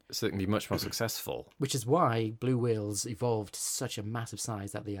 eating, So it can be much more successful. which is why blue whales evolved to such a massive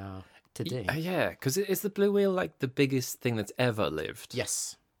size that they are today. Yeah, because is the blue whale like the biggest thing that's ever lived?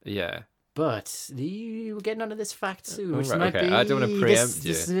 Yes. Yeah. But we're getting onto this fact soon, which right, might okay. be... I don't wanna preempt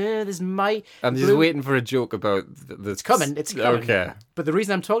you. This might... I'm just waiting for a joke about the... It's coming. Okay. But the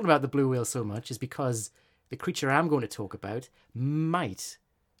reason I'm talking about the blue whale so much is because the creature I'm going to talk about might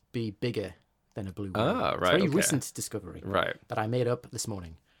be bigger than a blue whale. Ah, right, It's a very okay. recent discovery Right. that I made up this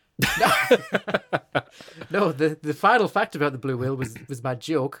morning. No, the final fact about the blue whale was my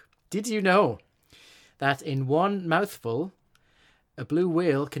joke. Did you know that in one mouthful, a blue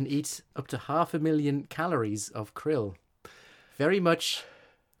whale can eat up to 500,000 calories of krill? Very much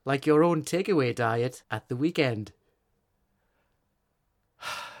like your own takeaway diet at the weekend.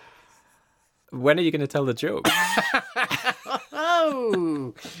 When are you going to tell the joke?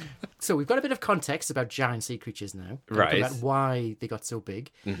 Oh! So we've got a bit of context about giant sea creatures now. Right. About why they got so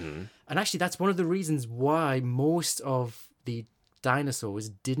big. Mm-hmm. And actually, that's one of the reasons why most of the dinosaurs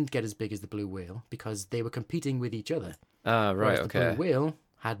didn't get as big as the blue whale, because they were competing with each other. Ah, right, Whereas okay. the blue whale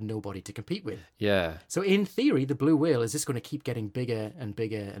had nobody to compete with. Yeah, So in theory, the blue whale is just going to keep getting bigger and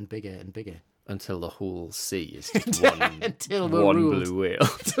bigger and bigger and bigger. until the whole sea is just one, Until we're one ruled. blue whale.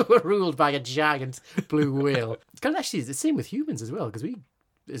 So we're ruled by a giant blue whale. It's kind of actually the same with humans as well, because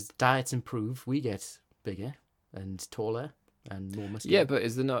as diets improve, we get bigger and taller and more muscular. Yeah, but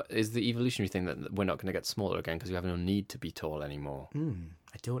is the evolutionary thing that we're not going to get smaller again because we have no need to be tall anymore?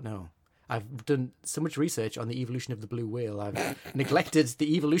 I don't know. I've done so much research on the evolution of the blue whale. I've neglected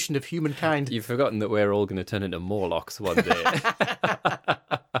the evolution of humankind. You've forgotten that we're all going to turn into Morlocks one day.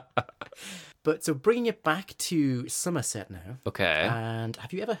 But so bringing it back to Somerset now. Okay, And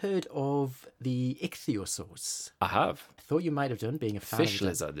have you ever heard of the ichthyosaurs? I have. I thought you might have done, being a fan Fish of the-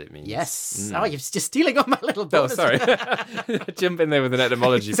 lizard, it means. Yes. Oh, you're just stealing all my little Oh, bonus. sorry. Jump in there with an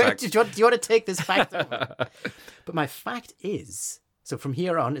etymology So, fact. do you want to take this fact over? But my fact is, so from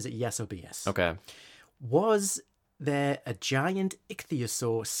here on, is it yes or BS? Okay. Was there a giant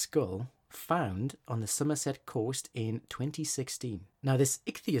ichthyosaur skull found on the Somerset coast in 2016? Now, this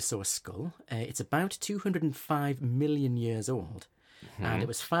ichthyosaur skull, it's about 205 million years old, and it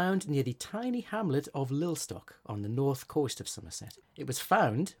was found near the tiny hamlet of Lilstock on the north coast of Somerset. It was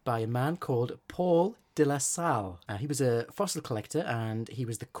found by a man called Paul de la Salle. He was a fossil collector, and he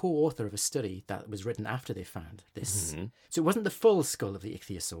was the co-author of a study that was written after they found this. So it wasn't the full skull of the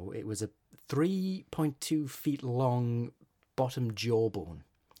ichthyosaur, it was a 3.2 feet long bottom jawbone,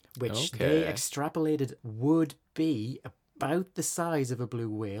 which they extrapolated would be about the size of a blue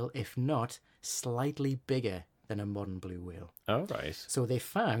whale, if not slightly bigger than a modern blue whale. All right. So they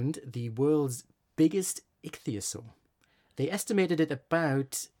found the world's biggest ichthyosaur. They estimated it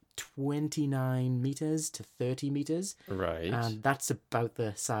about 29 meters to 30 meters, Right. and that's about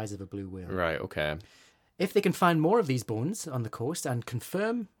the size of a blue whale. Right, okay. If they can find more of these bones on the coast and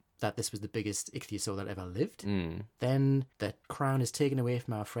confirm that this was the biggest ichthyosaur that ever lived, then the crown is taken away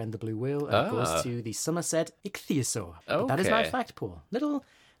from our friend the blue whale and it goes to the Somerset ichthyosaur. But that is my Okay. fact, Paul.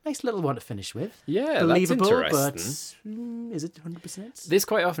 Nice little one to finish with. Yeah, Believable, that's but is it 100%? This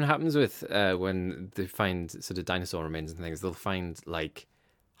quite often happens with when they find sort of dinosaur remains and things. They'll find like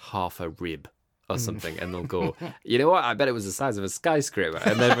half a rib or something, and they'll go, you know what? I bet it was the size of a skyscraper.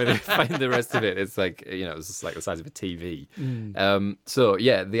 And then when they find the rest of it, it's like, you know, it's just like the size of a TV. So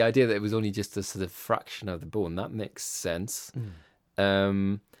yeah, the idea that it was only just a sort of fraction of the bone, that makes sense.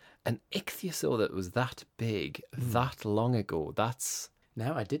 An ichthyosaur that was that big that long ago, that's...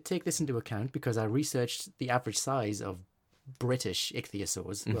 Now, I did take this into account because I researched the average size of British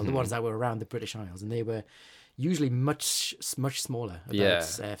ichthyosaurs, well, the ones that were around the British Isles, and they were usually much smaller, about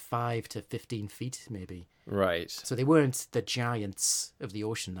 5 to 15 feet, maybe. Right. So they weren't the giants of the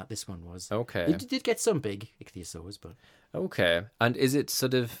ocean that this one was. Okay. They did get some big ichthyosaurs, but... Okay. And is it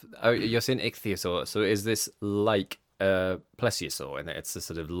sort of... you're saying ichthyosaur, so is this like a plesiosaur, and it's a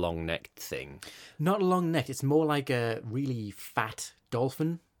sort of long-necked thing? Not long-necked, it's more like a really fat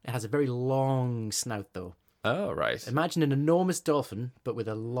dolphin. It has a very long snout, though. Oh, right. Imagine an enormous dolphin, but with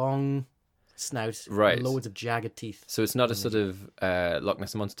a long snout, Right. and loads of jagged teeth. So it's not a sort of Loch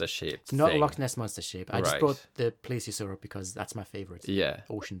Ness Monster shaped It's not thing. a Loch Ness Monster shape. I just Right. brought the plesiosaur up because that's my favourite Yeah.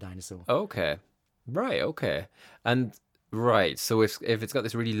 ocean dinosaur. Okay. Right, okay. And, right, so if it's got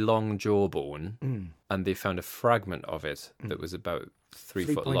this really long jawbone, and they found a fragment of it that was about 3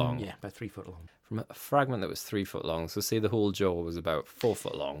 foot long. Yeah, about 3 foot long. From a fragment that was 3 foot long, so say the whole jaw was about 4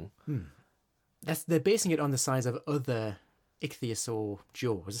 foot long. They're basing it on the size of other ichthyosaur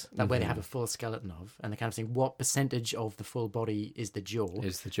jaws, that where they have a full skeleton of, and they're kind of saying what percentage of the full body is the jaw.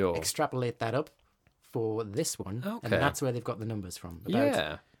 Is the jaw. Extrapolate that up for this one, and Okay. that's where they've got the numbers from. About,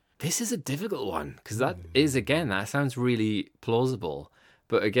 Yeah. This is a difficult one, because that is, again, that sounds really plausible.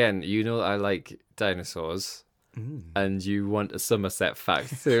 But again, you know I like dinosaurs. and you want a Somerset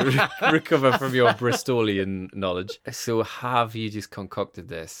fact to recover from your Bristolian knowledge. So have you just concocted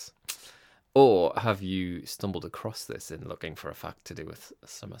this? Or have you stumbled across this in looking for a fact to do with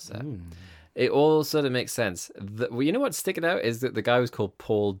Somerset? It all sort of makes sense. Well, you know what's sticking out is that the guy was called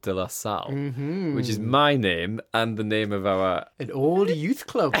Paul de la Salle, which is my name and the name of our... An old youth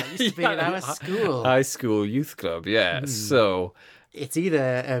club that used to be in our school. High school youth club, yeah. So... It's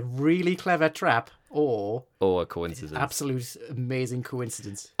either a really clever trap or a coincidence. Absolute amazing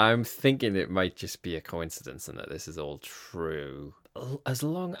coincidence. I'm thinking it might just be a coincidence and that this is all true. As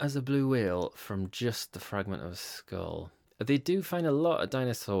long as a blue whale from just the fragment of a skull. They do find a lot of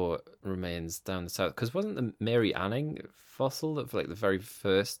dinosaur remains down the south. Because wasn't the Mary Anning fossil, like the very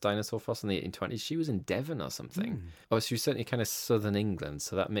first dinosaur fossil in the 1820s, she was in Devon or something? Or she was certainly kind of southern England,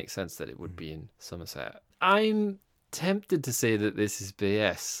 so that makes sense that it would be in Somerset. I'm tempted to say that this is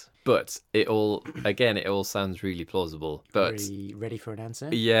BS. But it all sounds really plausible. But Are you ready for an answer?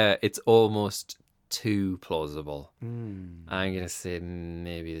 Yeah, it's almost too plausible. I'm going to say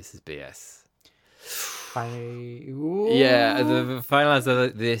maybe this is BS. Yeah, the final answer,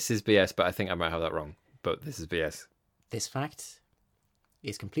 this is BS, but I think I might have that wrong. But this is BS. This fact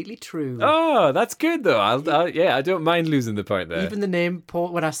is completely true. Oh, that's good, though. I don't mind losing the point there. Even the name,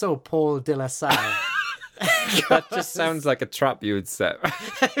 Paul, when I saw Paul de la Salle... That just sounds like a trap you would set.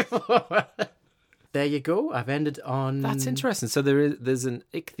 There you go. I've ended on... That's interesting. So there's an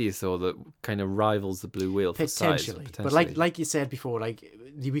ichthyosaur that kind of rivals the blue whale for size. Potentially. But like you said before, like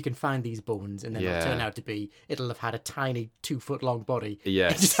we can find these bones and then it'll turn out to be, it'll have had a tiny 2-foot-long body.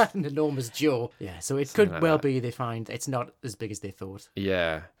 Yes. It just had an enormous jaw. Yeah, so it could well be they find it's not as big as they thought.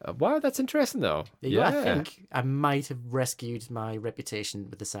 Yeah. Wow, that's interesting though. Yeah. I think I might have rescued my reputation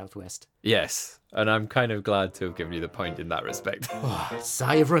with the Southwest. Yes. And I'm kind of glad to have given you the point in that respect. Oh,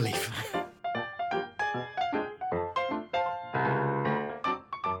 sigh of relief.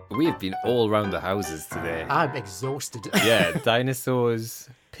 We have been all around the houses today. I'm exhausted. Yeah, dinosaurs,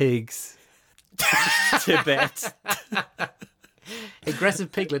 pigs, Tibet.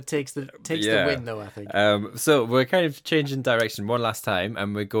 Aggressive piglet takes the win, though, I think. So we're kind of changing direction one last time,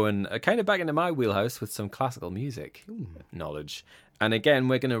 and we're going kind of back into my wheelhouse with some classical music knowledge. And again,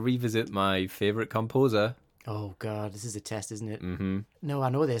 we're going to revisit my favourite composer. Oh, God, this is a test, isn't it? Mm-hmm. No, I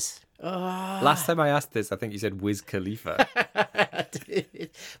know this. Last time I asked this, I think you said Wiz Khalifa.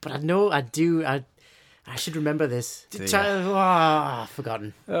 But I should remember this.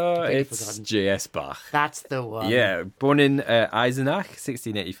 Forgotten. It's forgotten. J.S. Bach. That's the one. Yeah, born in Eisenach,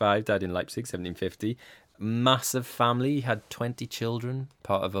 1685, died in Leipzig, 1750. Massive family, he had 20 children,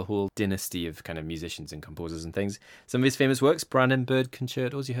 part of a whole dynasty of kind of musicians and composers and things. Some of his famous works, Brandenburg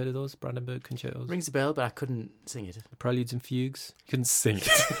Concertos, you heard of those? Brandenburg Concertos? Rings a bell, but I couldn't sing it. Preludes and Fugues? You couldn't sing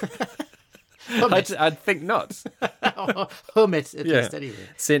it. I'd think not. Hum it, at least, anyway.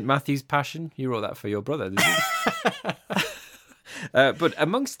 St. Matthew's Passion, you wrote that for your brother, didn't you? But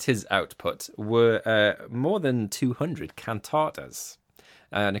amongst his output were more than 200 cantatas.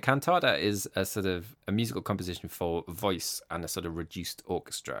 And a cantata is a sort of a musical composition for voice and a sort of reduced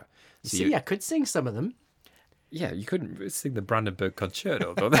orchestra. I could sing some of them. Yeah, you couldn't sing the Brandenburg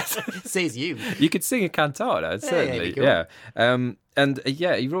Concerto, though. Says you. You could sing a cantata, certainly. Yeah.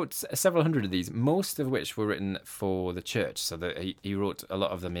 He wrote several hundred of these, most of which were written for the church. So that he wrote a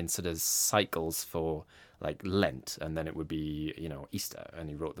lot of them in sort of cycles for like Lent, and then it would be, Easter, and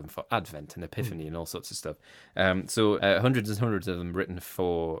he wrote them for Advent and Epiphany and all sorts of stuff. So hundreds and hundreds of them written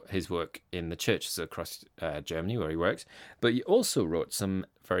for his work in the churches across Germany where he worked. But he also wrote some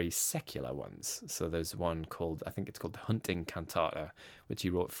very secular ones. So there's one called, I think it's called the Hunting Cantata, which he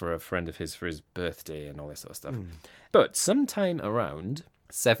wrote for a friend of his for his birthday and all this sort of stuff. But sometime around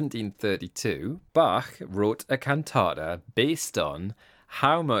 1732, Bach wrote a cantata based on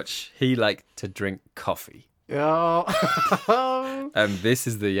how much he liked to drink coffee. Oh. And this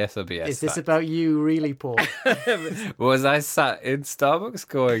is the yes or BS. Is this about you, really, Paul? Was I sat in Starbucks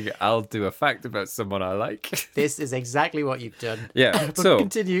going, I'll do a fact about someone I like? This is exactly what you've done. Yeah, But so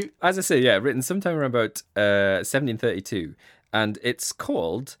continue. As I say, written sometime around about 1732. And it's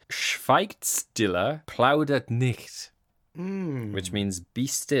called Schweigstiller, plaudert nicht, which means be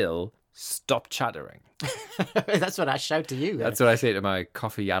still, stop chattering. That's what I shout to you. That's what I say to my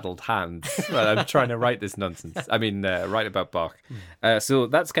coffee-addled hands when I'm trying to write this nonsense. I mean, write about Bach. So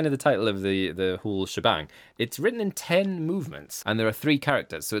that's kind of the title of the whole shebang. It's written in 10 movements, and there are 3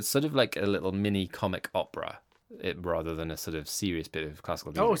 characters. So it's sort of like a little mini comic opera, rather than a sort of serious bit of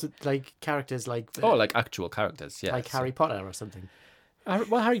classical music. Oh, so like characters like... like actual characters, yeah. Like Harry Potter or something.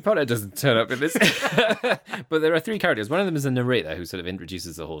 Well, Harry Potter doesn't turn up in this. But there are three characters. One of them is a narrator who sort of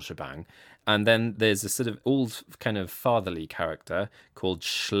introduces the whole shebang. And then there's a sort of old kind of fatherly character called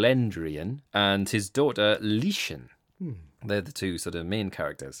Schlendrian and his daughter Lieschen. They're the two sort of main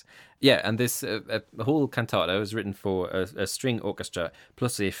characters. Yeah, and this whole cantata was written for a string orchestra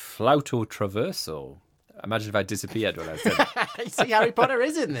plus a flauto traverso. Imagine if I disappeared when I said that. You see, Harry Potter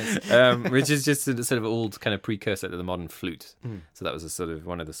is in this. Which is just a sort of old kind of precursor to the modern flute. So that was a sort of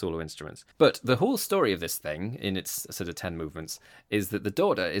one of the solo instruments. But the whole story of this thing, in its sort of 10 movements, is that the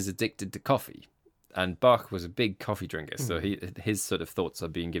daughter is addicted to coffee. And Bach was a big coffee drinker, so his sort of thoughts are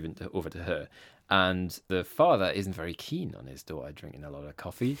being given over to her. And the father isn't very keen on his daughter drinking a lot of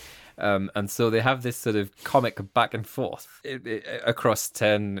coffee. And so they have this sort of comic back and forth across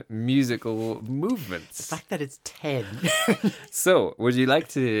 10 musical movements. The fact that it's 10. So, would you like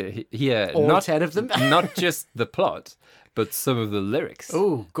to hear All 10 of them? not just the plot, but some of the lyrics?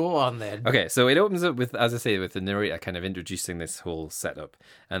 Oh, go on then. Okay, so it opens up with, as I say, with the narrator kind of introducing this whole setup.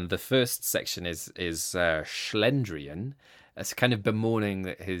 And the first section is Schlendrian. It's kind of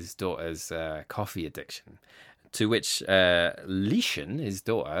bemoaning his daughter's coffee addiction, to which Lieschen, his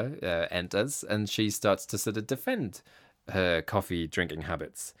daughter, enters, and she starts to sort of defend her coffee drinking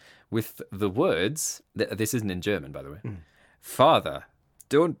habits with the words, this isn't in German, by the way, Father,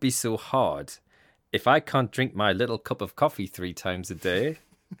 don't be so hard. If I can't drink my little cup of coffee 3 times a day,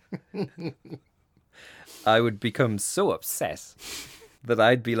 I would become so upset that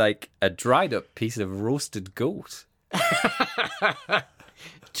I'd be like a dried up piece of roasted goat.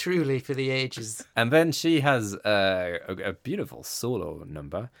 Truly for the ages. And then she has a beautiful solo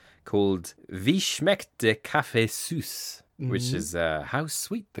number called Wie schmeckt der Kaffee süß, which is how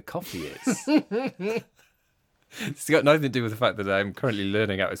sweet the coffee is. It's got nothing to do with the fact that I'm currently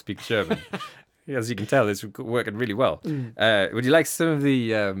learning how to speak German. As you can tell, it's working really well. Would you like some of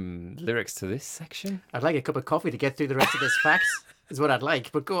the lyrics to this section? I'd like a cup of coffee to get through the rest of this fact. Is what I'd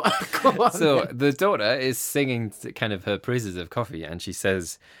like, but go on. So the daughter is singing kind of her praises of coffee, and she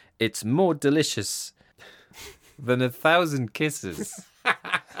says, "It's more delicious than 1,000 kisses."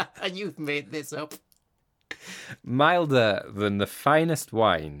 And you've made this up. Milder than the finest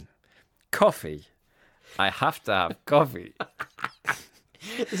wine. Coffee. I have to have coffee.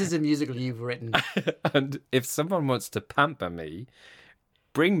 This is a musical you've written. And if someone wants to pamper me,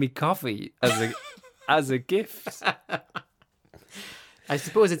 bring me coffee as a gift. I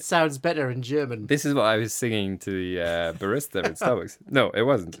suppose it sounds better in German. This is what I was singing to the barista at Starbucks. No, it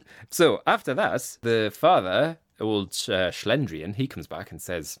wasn't. So after that, the father, old Schlendrian, he comes back and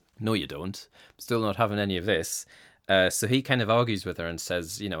says, "No, you don't. I'm still not having any of this." So he kind of argues with her and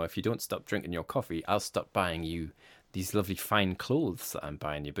says, you know, if you don't stop drinking your coffee, I'll stop buying you these lovely fine clothes that I'm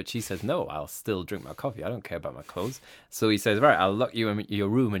buying you. But she says, no, I'll still drink my coffee. I don't care about my clothes. So he says, right, I'll lock you in your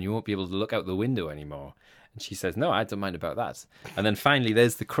room and you won't be able to look out the window anymore. And she says, no, I don't mind about that. And then finally,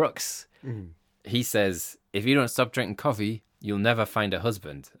 there's the crux. He says, if you don't stop drinking coffee, you'll never find a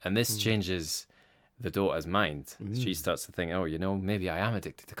husband. And this changes the daughter's mind. She starts to think, oh, you know, maybe I am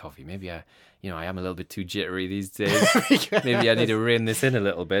addicted to coffee. Maybe I am a little bit too jittery these days. Maybe I need to rein this in a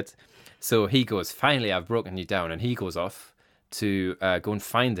little bit. So he goes, finally, I've broken you down. And he goes off to go and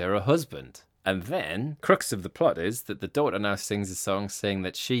find her a husband. And then, crux of the plot is that the daughter now sings a song saying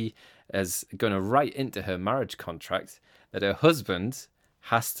that she is going to write into her marriage contract that her husband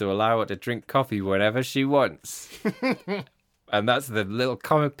has to allow her to drink coffee whenever she wants. And that's the little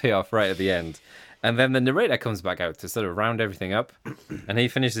comic payoff right at the end. And then the narrator comes back out to sort of round everything up. And he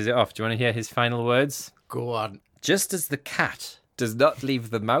finishes it off. Do you want to hear his final words? Go on. Just as the cat does not leave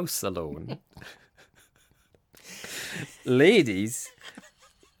the mouse alone, ladies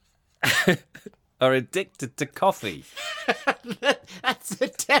are addicted to coffee. That's a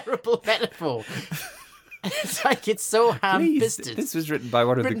terrible metaphor. It's like it's so ham-fisted. This was written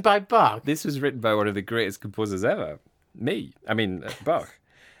by Bach. This was written by one of the greatest composers ever. Bach.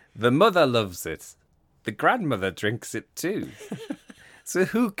 The mother loves it. The grandmother drinks it too. So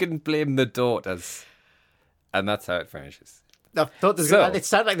who can blame the daughters? And that's how it finishes. I thought it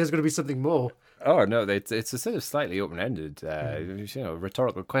sounded like there's going to be something more. Oh, no, it's a sort of slightly open-ended,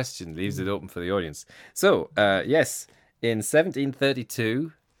 rhetorical question, leaves it open for the audience. So, yes, in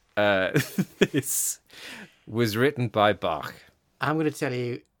 1732, this was written by Bach. I'm going to tell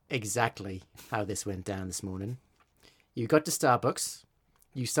you exactly how this went down this morning. You got to Starbucks,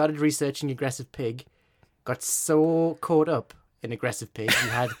 you started researching Aggressive Pig, got so caught up in Aggressive Pig, you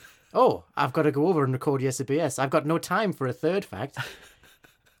had, I've got to go over and record SBS. I've got no time for a third fact.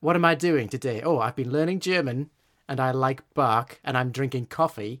 What am I doing today? I've been learning German, and I like Bach, and I'm drinking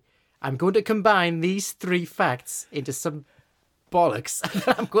coffee. I'm going to combine these 3 facts into some bollocks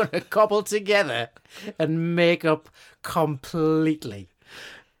that I'm going to cobble together and make up completely.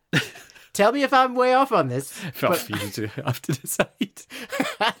 Tell me if I'm way off on this. Well, for you to have to decide.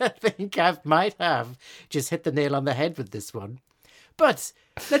 I think I might have just hit the nail on the head with this one. But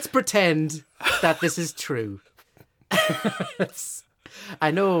let's pretend that this is true.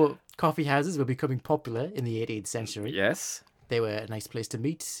 I know coffee houses were becoming popular in the 18th century. Yes. They were a nice place to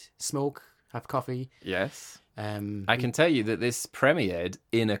meet, smoke, have coffee. Yes. I can tell you that this premiered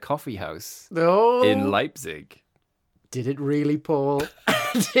in a coffee house Oh, in Leipzig. did it really, Paul?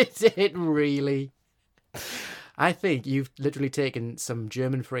 Did it really? I think you've literally taken some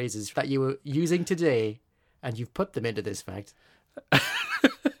German phrases that you were using today and you've put them into this fact.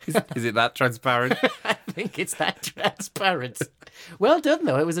 Is it that transparent? I think it's that transparent. Well done,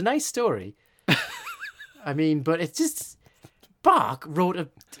 though. It was a nice story. I mean, but it's just... Bach wrote a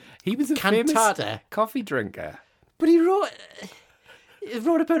He was a cantata. famous coffee drinker. But he wrote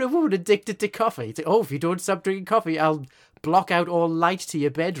about a woman addicted to coffee. It's like, oh, if you don't stop drinking coffee, I'll block out all light to your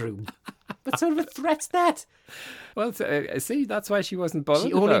bedroom. What sort of a threat's that? Well, see, that's why she wasn't bothered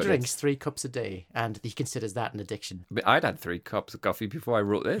She only about drinks 3 cups a day, and he considers that an addiction. But I'd had 3 cups of coffee before I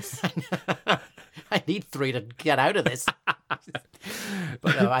wrote this. I need 3 to get out of this.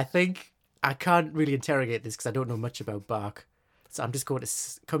 But no, I think I can't really interrogate this because I don't know much about Bach. So I'm just going to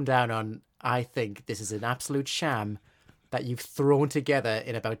come down on, I think this is an absolute sham that you've thrown together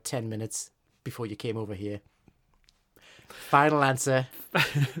in about 10 minutes before you came over here. Final answer.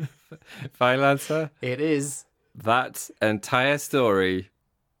 Final answer? It is. That entire story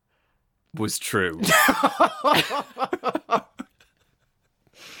was true.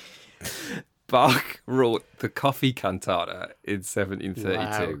 Bach wrote the coffee cantata in 1732.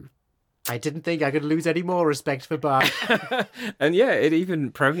 Wow. I didn't think I could lose any more respect for Bach. And yeah, it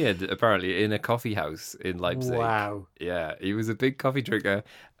even premiered apparently in a coffee house in Leipzig. Wow. Yeah, he was a big coffee drinker,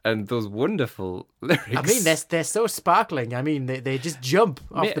 and those wonderful lyrics. I mean, they're so sparkling. I mean, they just jump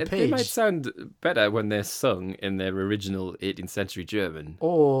off the page. They might sound better when they're sung in their original 18th century German.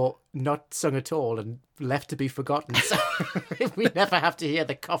 Or not sung at all and left to be forgotten. So we never have to hear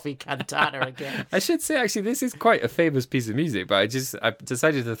the coffee cantata again. I should say, actually, this is quite a famous piece of music, but I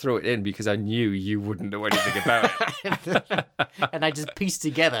decided to throw it in because I knew you wouldn't know anything about it. And I just pieced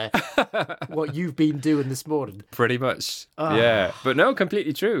together what you've been doing this morning. Pretty much. Yeah. But no,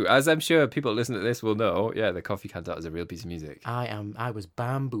 completely true. As I'm sure people listening to this will know, yeah, the coffee cantata is a real piece of music. I was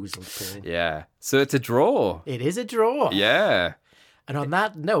bamboozled, Paul. Yeah. So it's a draw. It is a draw. Yeah. And on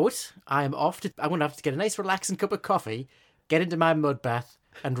that note, I'm going to have to get a nice relaxing cup of coffee, get into my mud bath,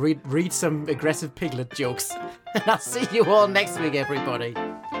 and read some aggressive piglet jokes. And I'll see you all next week, everybody.